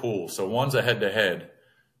 4 pools. So one's a head-to-head.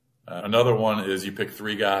 Another one is you pick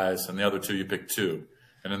 3 guys, and the other 2 you pick 2.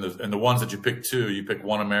 And then the ones that you pick 2, you pick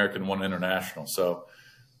 1 American, 1 international. So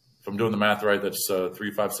if I'm doing the math right, that's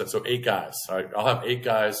 3, 5, 6. So 8 guys. I'll have 8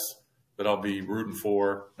 guys that I'll be rooting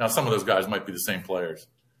for. Now, some of those guys might be the same players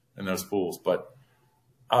in those pools, but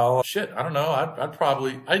I don't know.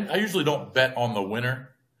 I usually don't bet on the winner.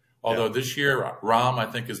 Although this year, Rahm, I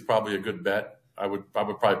think, is probably a good bet. I would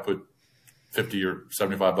probably put 50 or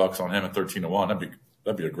 $75 on him at 13-1.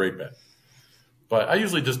 That'd be a great bet. But I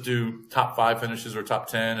usually just do top 5 finishes or top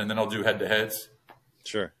 10, and then I'll do head-to-heads.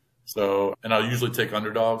 Sure. So, and I'll usually take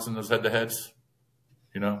underdogs in those head-to-heads.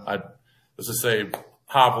 You know, let's just say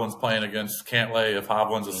Hovland's playing against Cantlay. If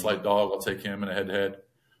Hovland's a slight dog, I'll take him in a head-to-head.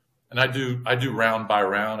 And I do round by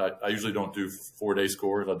round. I usually don't do 4-day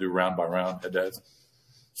scores. I'll do round by round head-to-heads.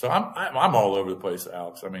 So I'm all over the place,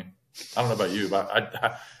 Alex. I mean, I don't know about you,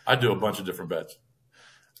 but I do a bunch of different bets.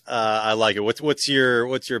 I like it. What's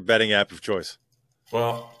your betting app of choice?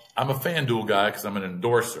 Well, I'm a FanDuel guy because I'm an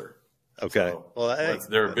endorser. Okay. So Well,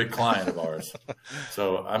 they're a big client of ours.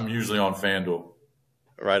 So I'm usually on FanDuel.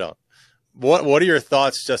 Right on. What are your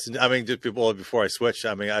thoughts, Justin? I mean, just people before I switch.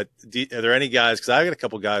 I mean, are there any guys? Because I got a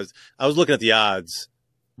couple guys. I was looking at the odds.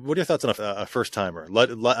 What are your thoughts on a first timer?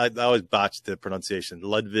 I always botch the pronunciation.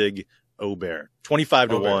 Ludwig Aubert,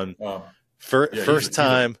 25-1. First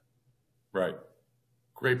time. Right.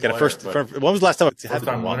 Great player. When was the last time? First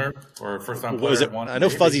time winner or first time player? Was it? I know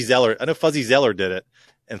maybe. Fuzzy Zeller did it.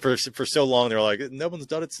 And for so long, they were like, no one's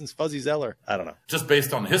done it since Fuzzy Zeller. I don't know. Just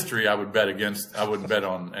based on history, I wouldn't bet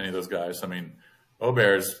on any of those guys. I mean,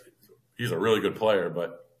 he's a really good player,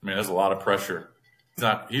 but I mean, there's a lot of pressure.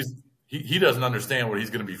 He doesn't understand what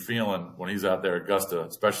he's going to be feeling when he's out there at Augusta,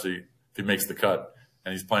 especially if he makes the cut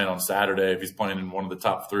and he's playing on Saturday, if he's playing in one of the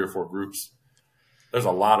top 3 or 4 groups. There's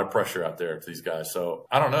a lot of pressure out there to these guys. So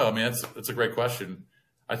I don't know. I mean, it's a great question.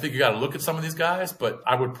 I think you got to look at some of these guys, but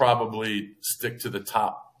I would probably stick to the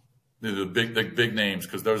top, the big names,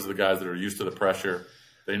 because those are the guys that are used to the pressure.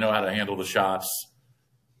 They know how to handle the shots.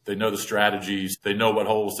 They know the strategies. They know what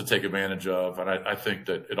holes to take advantage of. And I think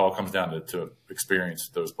that it all comes down to experience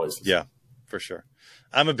those places. Yeah, for sure.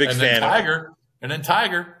 I'm a big fan. Tiger,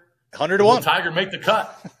 100-1. Will Tiger make the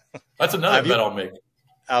cut? That's another bet I'll make.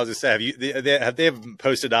 I was just saying, have they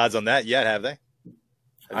posted odds on that yet? Have they?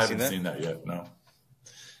 I haven't seen that yet. No.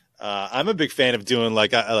 I'm a big fan of doing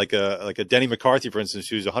like a Denny McCarthy, for instance,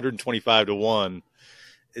 who's 125-1.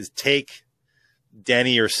 Is take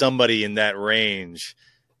Denny or somebody in that range,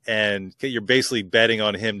 and you're basically betting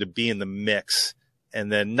on him to be in the mix, and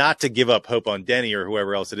then not to give up hope on Denny or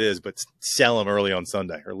whoever else it is, but sell him early on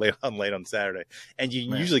Sunday or late on Saturday, and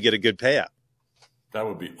you usually get a good payout. That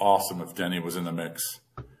would be awesome if Denny was in the mix.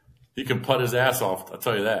 He can putt his ass off. I'll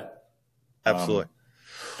tell you that. Absolutely.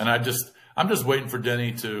 And I'm just waiting for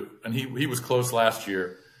Denny to, and he was close last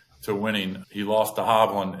year to winning. He lost to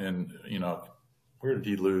Hovland, and where did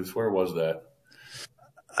he lose? Where was that?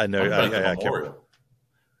 I know. I can't.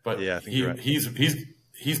 But yeah, I think you're right.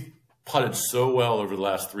 He's putted so well over the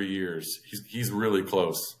last 3 years. He's really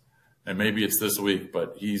close. And maybe it's this week,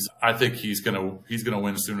 but I think he's gonna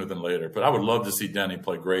win sooner than later. But I would love to see Denny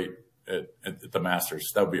play great at the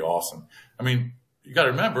Masters. That would be awesome. I mean, you got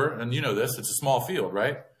to remember, and you know this, it's a small field,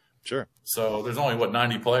 right? Sure. So there's only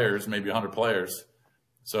 90 players, maybe 100 players.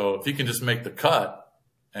 So if he can just make the cut,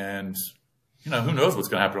 and who knows what's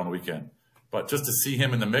going to happen on the weekend. But just to see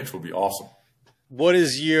him in the mix would be awesome. What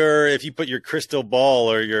is if you put your crystal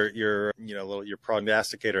ball or your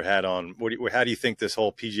prognosticator hat on, how do you think this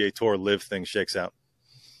whole PGA Tour Live thing shakes out?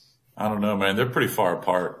 I don't know, man. They're pretty far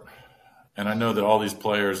apart. And I know that all these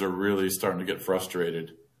players are really starting to get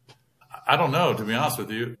frustrated. I don't know, to be honest with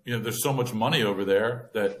you. There's so much money over there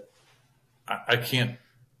that I can't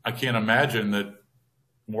imagine that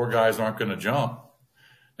more guys aren't going to jump.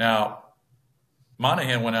 Now,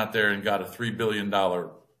 Monahan went out there and got a $3 billion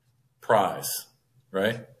prize,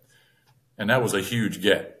 right? And that was a huge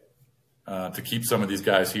get to keep some of these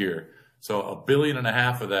guys here. So $1.5 billion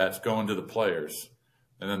of that's going to the players.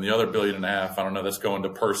 And then the other $1.5 billion, I don't know, that's going to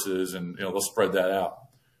purses, and they'll spread that out.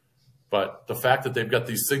 But the fact that they've got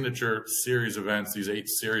these signature series events, these 8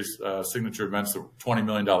 series signature events of $20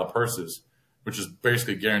 million purses, which is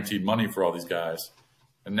basically guaranteed money for all these guys.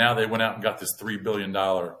 And now they went out and got this $3 billion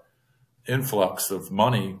influx of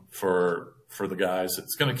money for the guys.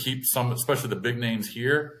 It's going to keep some, especially the big names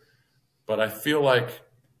here. But I feel like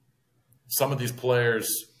some of these players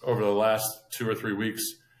over the last 2 or 3 weeks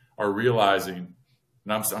are realizing,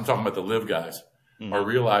 and I'm talking about the live guys, are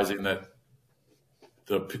realizing that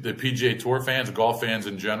the PGA Tour fans, golf fans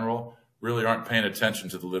in general, really aren't paying attention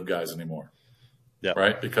to the live guys anymore. Yeah.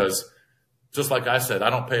 Right? Because just like I said, I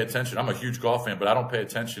don't pay attention. I'm a huge golf fan, but I don't pay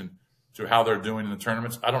attention to how they're doing in the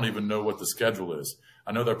tournaments. I don't even know what the schedule is.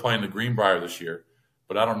 I know they're playing the Greenbrier this year,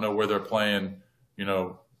 but I don't know where they're playing,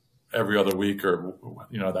 every other week, or,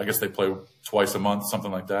 I guess they play twice a month,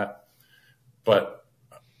 something like that.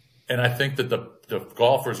 And I think that the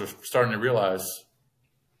golfers are starting to realize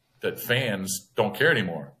that fans don't care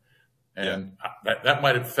anymore. And that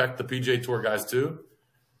might affect the PGA Tour guys too.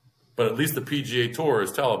 But at least the PGA Tour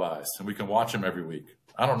is televised, and we can watch them every week.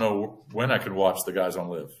 I don't know when I could watch the guys on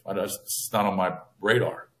Live. It's not on my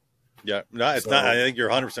radar. Yeah, no, it's not. I think you're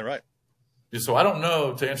 100% right. So I don't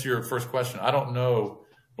know, to answer your first question, I don't know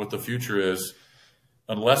what the future is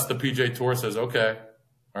unless the PGA Tour says, okay,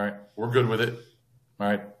 all right, we're good with it. All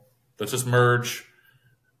right, let's just merge.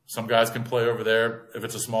 Some guys can play over there. If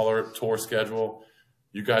it's a smaller tour schedule,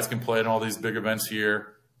 you guys can play in all these big events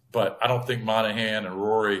here. But I don't think Monahan and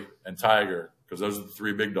Rory and Tiger, because those are the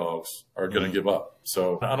 3 big dogs, are going to give up.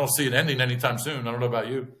 So I don't see it ending anytime soon. I don't know about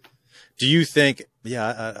you. Do you think –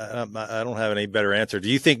 I don't have any better answer. Do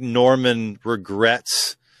you think Norman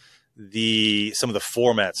regrets some of the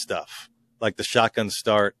format stuff, like the shotgun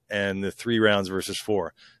start and the 3 rounds versus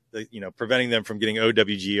 4? Preventing them from getting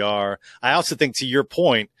OWGR. I also think, to your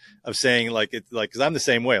point of saying, because I'm the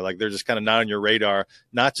same way, like they're just kind of not on your radar.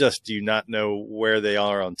 Not just do you not know where they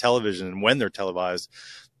are on television and when they're televised,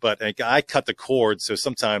 but I cut the cord. So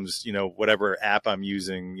sometimes, whatever app I'm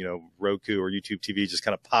using, Roku or YouTube TV just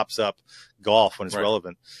kind of pops up golf when it's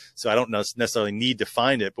relevant. So I don't necessarily need to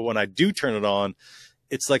find it. But when I do turn it on,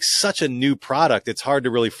 it's like such a new product. It's hard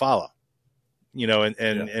to really follow.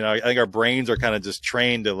 And I think our brains are kind of just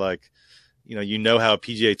trained to how a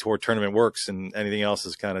PGA Tour tournament works, and anything else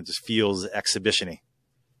is kind of just feels exhibition-y.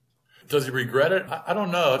 Does he regret it? I don't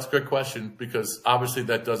know. It's a good question, because obviously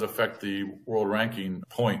that does affect the world ranking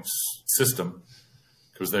points system,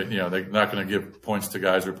 because they're not going to give points to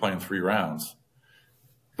guys who are playing 3 rounds.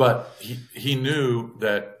 But he knew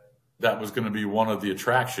that was going to be one of the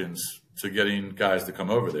attractions to getting guys to come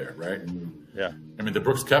over there, right? Yeah. I mean, the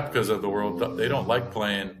Brooks Koepkas of the world, they don't like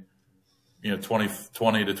playing, 20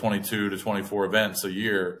 to 22 to 24 events a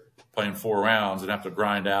year, playing 4 rounds and have to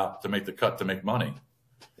grind out to make the cut to make money.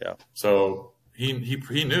 Yeah. So he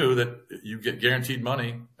knew that you get guaranteed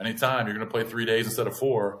money anytime you're going to play 3 days instead of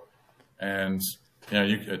 4. And,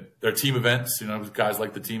 they're team events, guys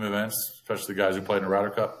like the team events, especially the guys who play in the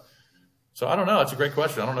Ryder Cup. So I don't know. It's a great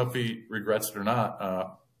question. I don't know if he regrets it or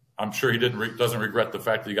not. I'm sure he doesn't regret the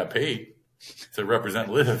fact that he got paid to represent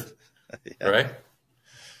Liv, right?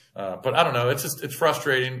 But I don't know. It's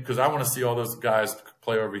frustrating, because I want to see all those guys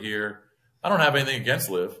play over here. I don't have anything against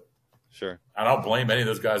Liv. Sure. I don't blame any of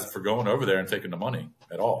those guys for going over there and taking the money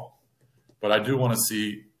at all. But I do want to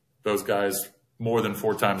see those guys more than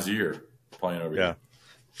 4 times a year playing over here.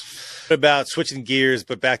 About switching gears,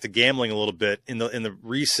 but back to gambling a little bit, in the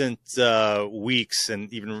recent weeks,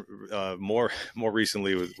 and even more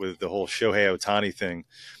recently with the whole Shohei Ohtani thing,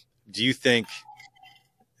 do you think,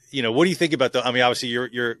 what do you think about obviously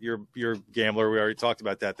you're a gambler. We already talked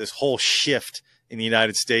about that. This whole shift in the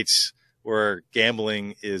United States where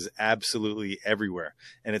gambling is absolutely everywhere,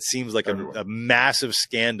 and it seems like a massive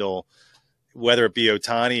scandal, whether it be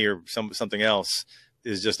Ohtani or something else,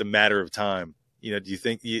 is just a matter of time. Do you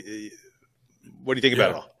think? What do you think about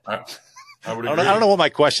it all? I would agree. I don't know what my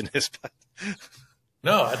question is, but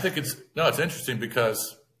no, I think it's interesting,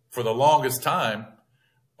 because for the longest time,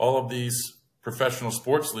 all of these professional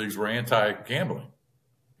sports leagues were anti-gambling.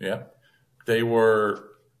 Yeah, they were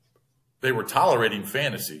tolerating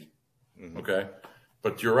fantasy. Okay,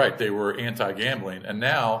 but you're right, they were anti-gambling, and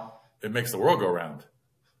now it makes the world go round.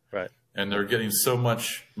 Right. And they're getting so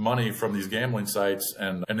much money from these gambling sites,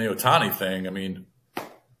 and the Ohtani thing. I mean,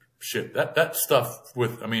 shit, that stuff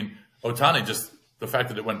with, I mean, Ohtani, just the fact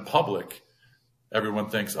that it went public, everyone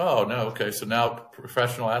thinks, oh, no, okay, so now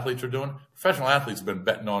professional athletes are doing it. Professional athletes have been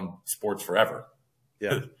betting on sports forever.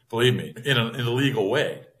 Yeah. Believe me, in a legal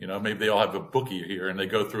way. You know, maybe they all have a bookie here and they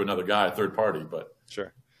go through another guy, a third party, but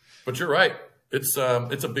Sure. But you're right. It's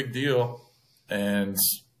a big deal. And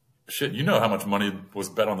shit, you know how much money was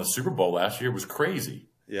bet on the Super Bowl last year. It was crazy.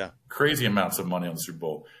 Yeah. Crazy amounts of money on the Super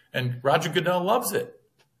Bowl. And Roger Goodell loves it.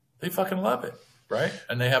 They fucking love it, right?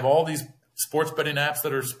 And they have all these sports betting apps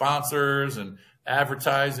that are sponsors and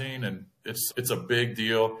advertising, and it's a big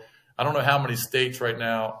deal. I don't know how many states right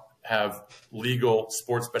now have legal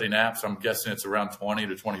sports betting apps. I'm guessing it's around 20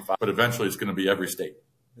 to 25, but eventually it's going to be every state.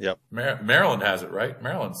 Yep. Maryland has it, right?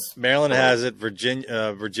 Maryland has it.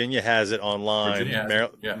 Virginia has it online.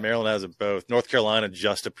 Maryland has it both. North Carolina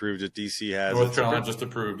just approved it. DC has it. North Carolina just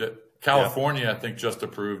approved it. California, I think, just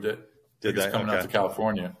approved it. Did they? It's coming out to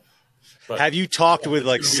California. But have you talked with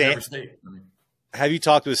like have you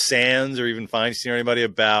talked with Sands or even Feinstein or anybody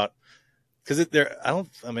about, because I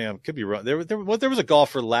could be wrong. There was a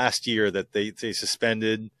golfer last year that they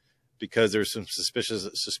suspended because there's some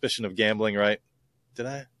suspicion of gambling, right?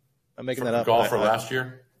 I'm making that up. Golfer last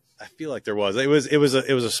year? I feel like there was. It was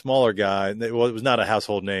a smaller guy. It was not a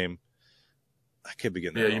household name. I could be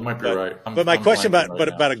getting that wrong. You might be right. But my question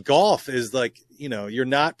about a golf is, like, you know, you're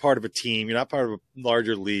not part of a team. You're not part of a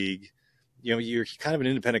larger league. You know, you're kind of an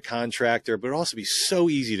independent contractor, but it'd also be so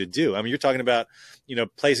easy to do. I mean, you're talking about, you know,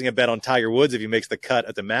 placing a bet on Tiger Woods if he makes the cut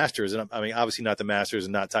at the Masters. And I mean, obviously not the Masters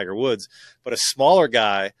and not Tiger Woods, but a smaller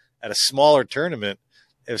guy at a smaller tournament.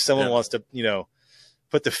 If someone wants to, you know,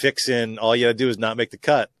 put the fix in, all you got to do is not make the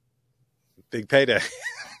cut. Big payday.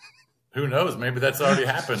 Who knows? Maybe that's already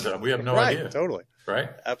happened. We have no idea. Totally. Right?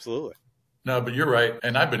 Absolutely. No, but you're right.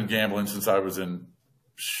 And I've been gambling since I was in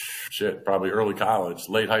probably early college,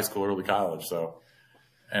 late high school, early college. So,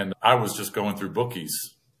 and I was just going through bookies.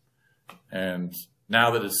 And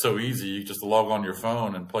now that it's so easy, you just log on your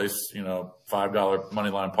phone and place, you know, $5 money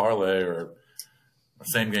line parlay or a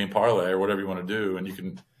same game parlay or whatever you want to do. And you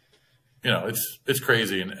can, you know, it's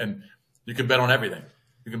crazy. And you can bet on everything.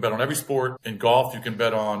 You can bet on every sport. In golf, you can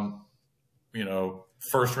bet on, you know,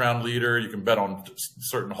 first round leader. You can bet on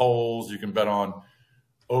certain holes. You can bet on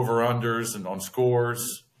over-unders and on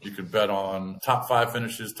scores. You can bet on top 5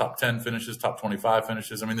 finishes, top 10 finishes, top 25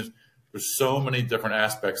 finishes. I mean, there's so many different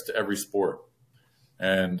aspects to every sport.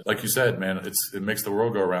 And like you said, man, it makes the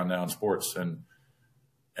world go around now in sports. And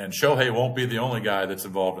Shohei won't be the only guy that's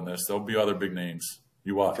involved in this. There'll be other big names.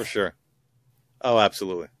 You watch. For sure. Oh,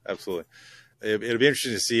 absolutely. Absolutely. It'll be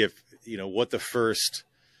interesting to see if, you know, what the first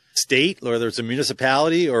state, or whether it's a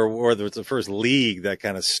municipality or whether it's the first league that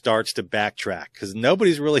kind of starts to backtrack, because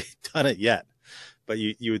nobody's really done it yet. But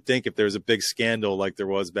you would think if there's a big scandal like there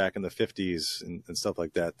was back in the 50s and stuff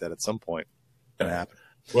like that, that at some point it's going to happen.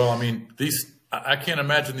 Well, I mean, I can't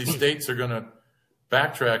imagine these states are going to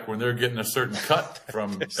backtrack when they're getting a certain cut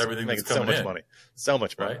from everything that's coming in. So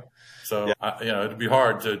much money. Right? So, you know, it'd be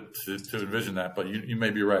hard to envision that, but you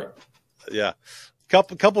may be right. Yeah.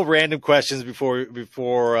 Couple random questions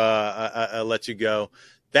before I let you go.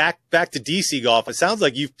 Back to DC golf. It sounds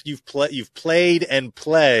like you've played and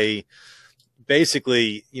play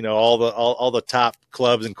basically, you know, all the top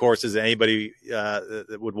clubs and courses that anybody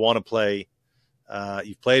that would want to play.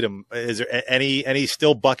 You've played them. Is there any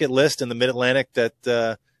still bucket list in the Mid Atlantic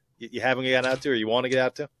that you haven't gotten out to or you want to get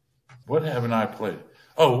out to? What haven't I played?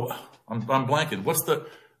 Oh, I'm blanking.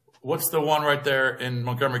 What's the one right there in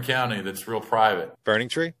Montgomery County that's real private? Burning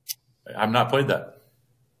Tree? I've not played that.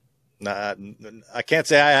 Nah, I can't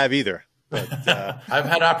say I have either. But, I've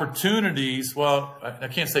had opportunities. Well, I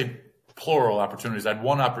can't say plural opportunities. I had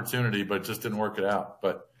one opportunity, but just didn't work it out.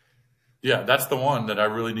 But, yeah, that's the one that I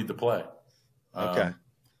really need to play. Okay.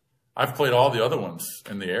 I've played all the other ones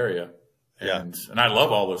in the area. And I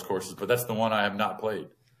love all those courses, but that's the one I have not played.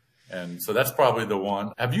 And so that's probably the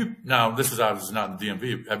one. Now this is obviously not in the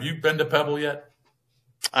DMV. Have you been to Pebble yet?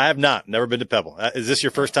 I have not. Never been to Pebble. Is this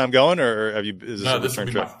your first time going, or have you? No, this will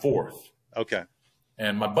be my fourth. Okay.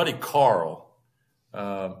 And my buddy Carl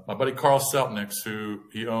Seltniks, who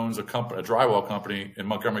he owns a drywall company in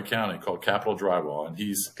Montgomery County called Capital Drywall, and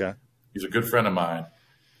he's a good friend of mine,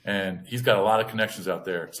 and he's got a lot of connections out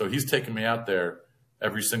there. So he's taking me out there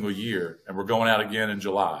every single year, and we're going out again in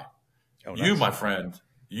July. Oh, nice. You, my friend.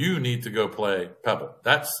 You need to go play Pebble.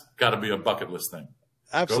 That's got to be a bucket list thing.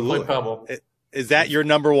 Absolutely. Go play Pebble. Is that your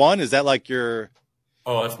number one? Is that like your?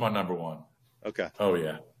 Oh, that's my number one. Okay. Oh,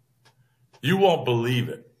 yeah. You won't believe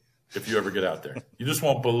it if you ever get out there. You just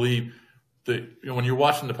won't believe when you're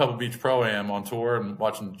watching the Pebble Beach Pro-Am on tour and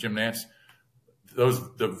watching Jim Nance,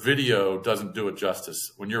 the video doesn't do it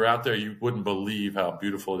justice. When you're out there, you wouldn't believe how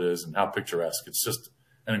beautiful it is and how picturesque. It's just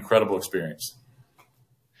an incredible experience.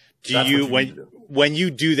 When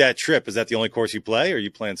you do that trip, is that the only course you play, or are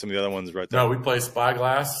you playing some of the other ones right there? No, we play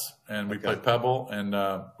Spyglass and we play Pebble, and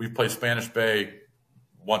we play Spanish Bay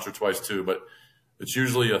once or twice too. But it's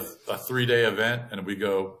usually a 3-day event, and we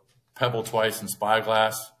go Pebble twice and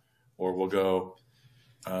Spyglass, or we'll go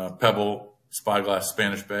Pebble, Spyglass,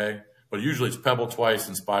 Spanish Bay. But usually it's Pebble twice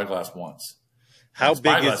and Spyglass once. How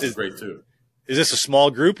big Spyglass is great too. Is this a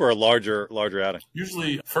small group or a larger outing?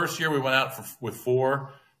 Usually, first year we went out with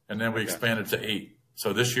 4. And then we expanded to 8.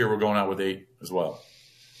 So this year we're going out with 8 as well.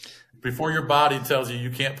 Before your body tells you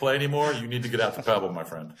can't play anymore, you need to get out to Pebble, my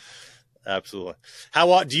friend. Absolutely.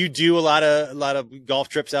 How do you do a lot of golf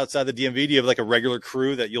trips outside the DMV? Do you have like a regular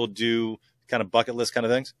crew that you'll do kind of bucket list kind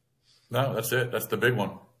of things? No, that's it. That's the big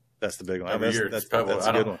one. That's the big one. Every year it's Pebble. That's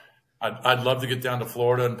a good one. I'd love to get down to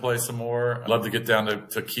Florida and play some more. I'd love to get down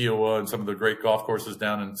to Kiowa and some of the great golf courses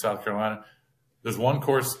down in South Carolina. There's one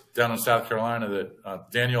course down in South Carolina that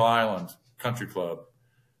Daniel Island Country Club,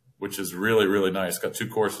 which is really, really nice. Got 2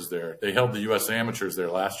 courses there. They held the U.S. Amateurs there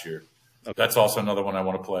last year. Okay. That's also another one I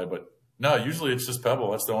want to play. But no, usually it's just Pebble.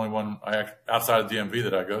 That's the only one outside of DMV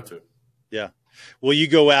that I go to. Yeah. Will you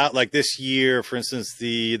go out like this year, for instance,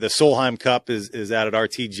 the Solheim Cup is out at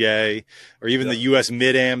RTJ, or even the U.S.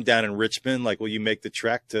 Mid-Am down in Richmond? Like, will you make the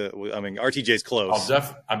trek to – I mean, RTJ's close.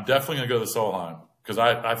 I'm definitely going to go to Solheim. Because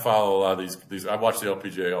I follow a lot of these. I watch the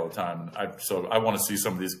LPGA all the time. So I want to see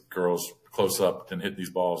some of these girls close up and hit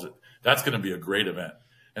these balls. That's going to be a great event.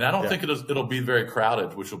 And I don't think it'll be very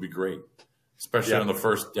crowded, which will be great, especially on the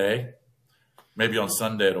first day. Maybe on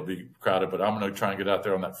Sunday it'll be crowded, but I'm going to try and get out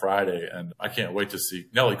there on that Friday. And I can't wait to see.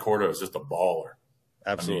 Nelly Cordo is just a baller.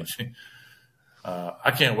 Absolutely. I mean,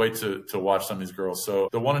 I can't wait to watch some of these girls. So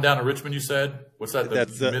the one down in Richmond, you said, what's that?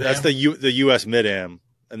 That's the U.S. Mid-Am.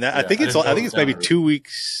 And that, I think it's maybe 2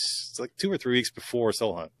 weeks. It's like 2 or 3 weeks before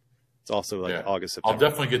Solheim. It's also like August, September. I'll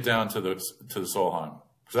definitely get down to the Solheim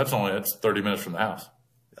because that's 30 minutes from the house.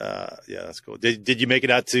 Yeah, that's cool. Did you make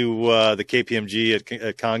it out to the KPMG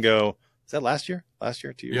at Congo? Is that last year?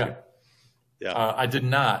 2 years ago? Yeah. I did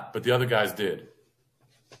not, but the other guys did.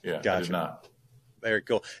 Yeah, gotcha. I did not. Very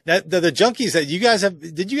cool. Now, the Junkies that you guys have,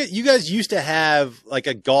 you guys used to have like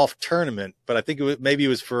a golf tournament, but I think maybe it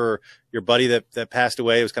was for your buddy that passed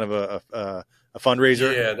away. It was kind of a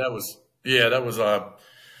fundraiser. Yeah, that was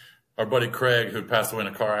our buddy Craig, who passed away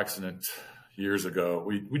in a car accident years ago.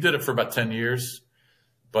 We did it for about 10 years,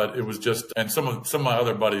 but it was just, and some of my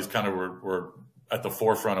other buddies kind of were at the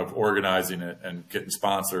forefront of organizing it and getting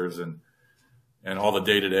sponsors and all the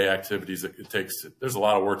day-to-day activities that it takes. There's a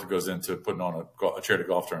lot of work that goes into putting on a charity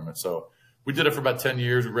golf tournament. So we did it for about 10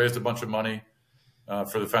 years. We raised a bunch of money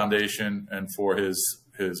for the foundation and for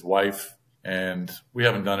his wife, and we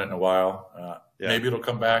haven't done it in a while. Maybe it'll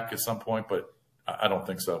come back at some point, but I don't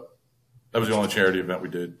think so. That was the only charity event we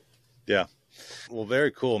did. Yeah. Well,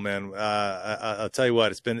 very cool, man. I'll tell you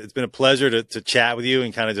what, it's been a pleasure to chat with you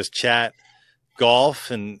and kind of just chat golf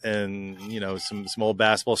and some old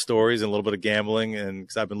basketball stories and a little bit of gambling. And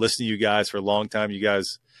because I've been listening to you guys for a long time, you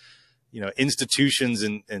guys, institutions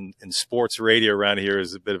in sports radio around here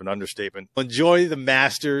is a bit of an understatement. Enjoy the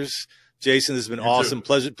Masters, Jason. This has been awesome.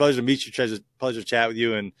 Pleasure to meet you. Pleasure to chat with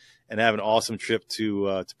you and have an awesome trip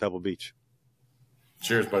to Pebble Beach.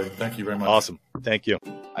 Cheers, buddy. Thank you very much. Awesome. Thank you.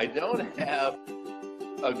 I don't have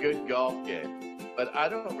a good golf game, but I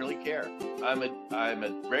don't really care. I'm a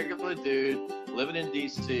regular dude living in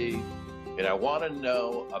DC, and I want to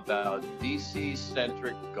know about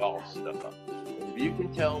DC-centric golf stuff. If you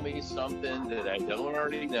can tell me something that I don't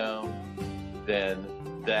already know, then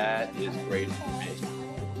that is great for me.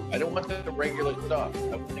 I don't want the regular stuff.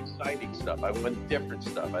 I want exciting stuff. I want different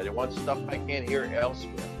stuff. I don't want stuff I can't hear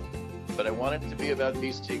elsewhere. But I want it to be about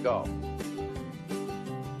DC golf.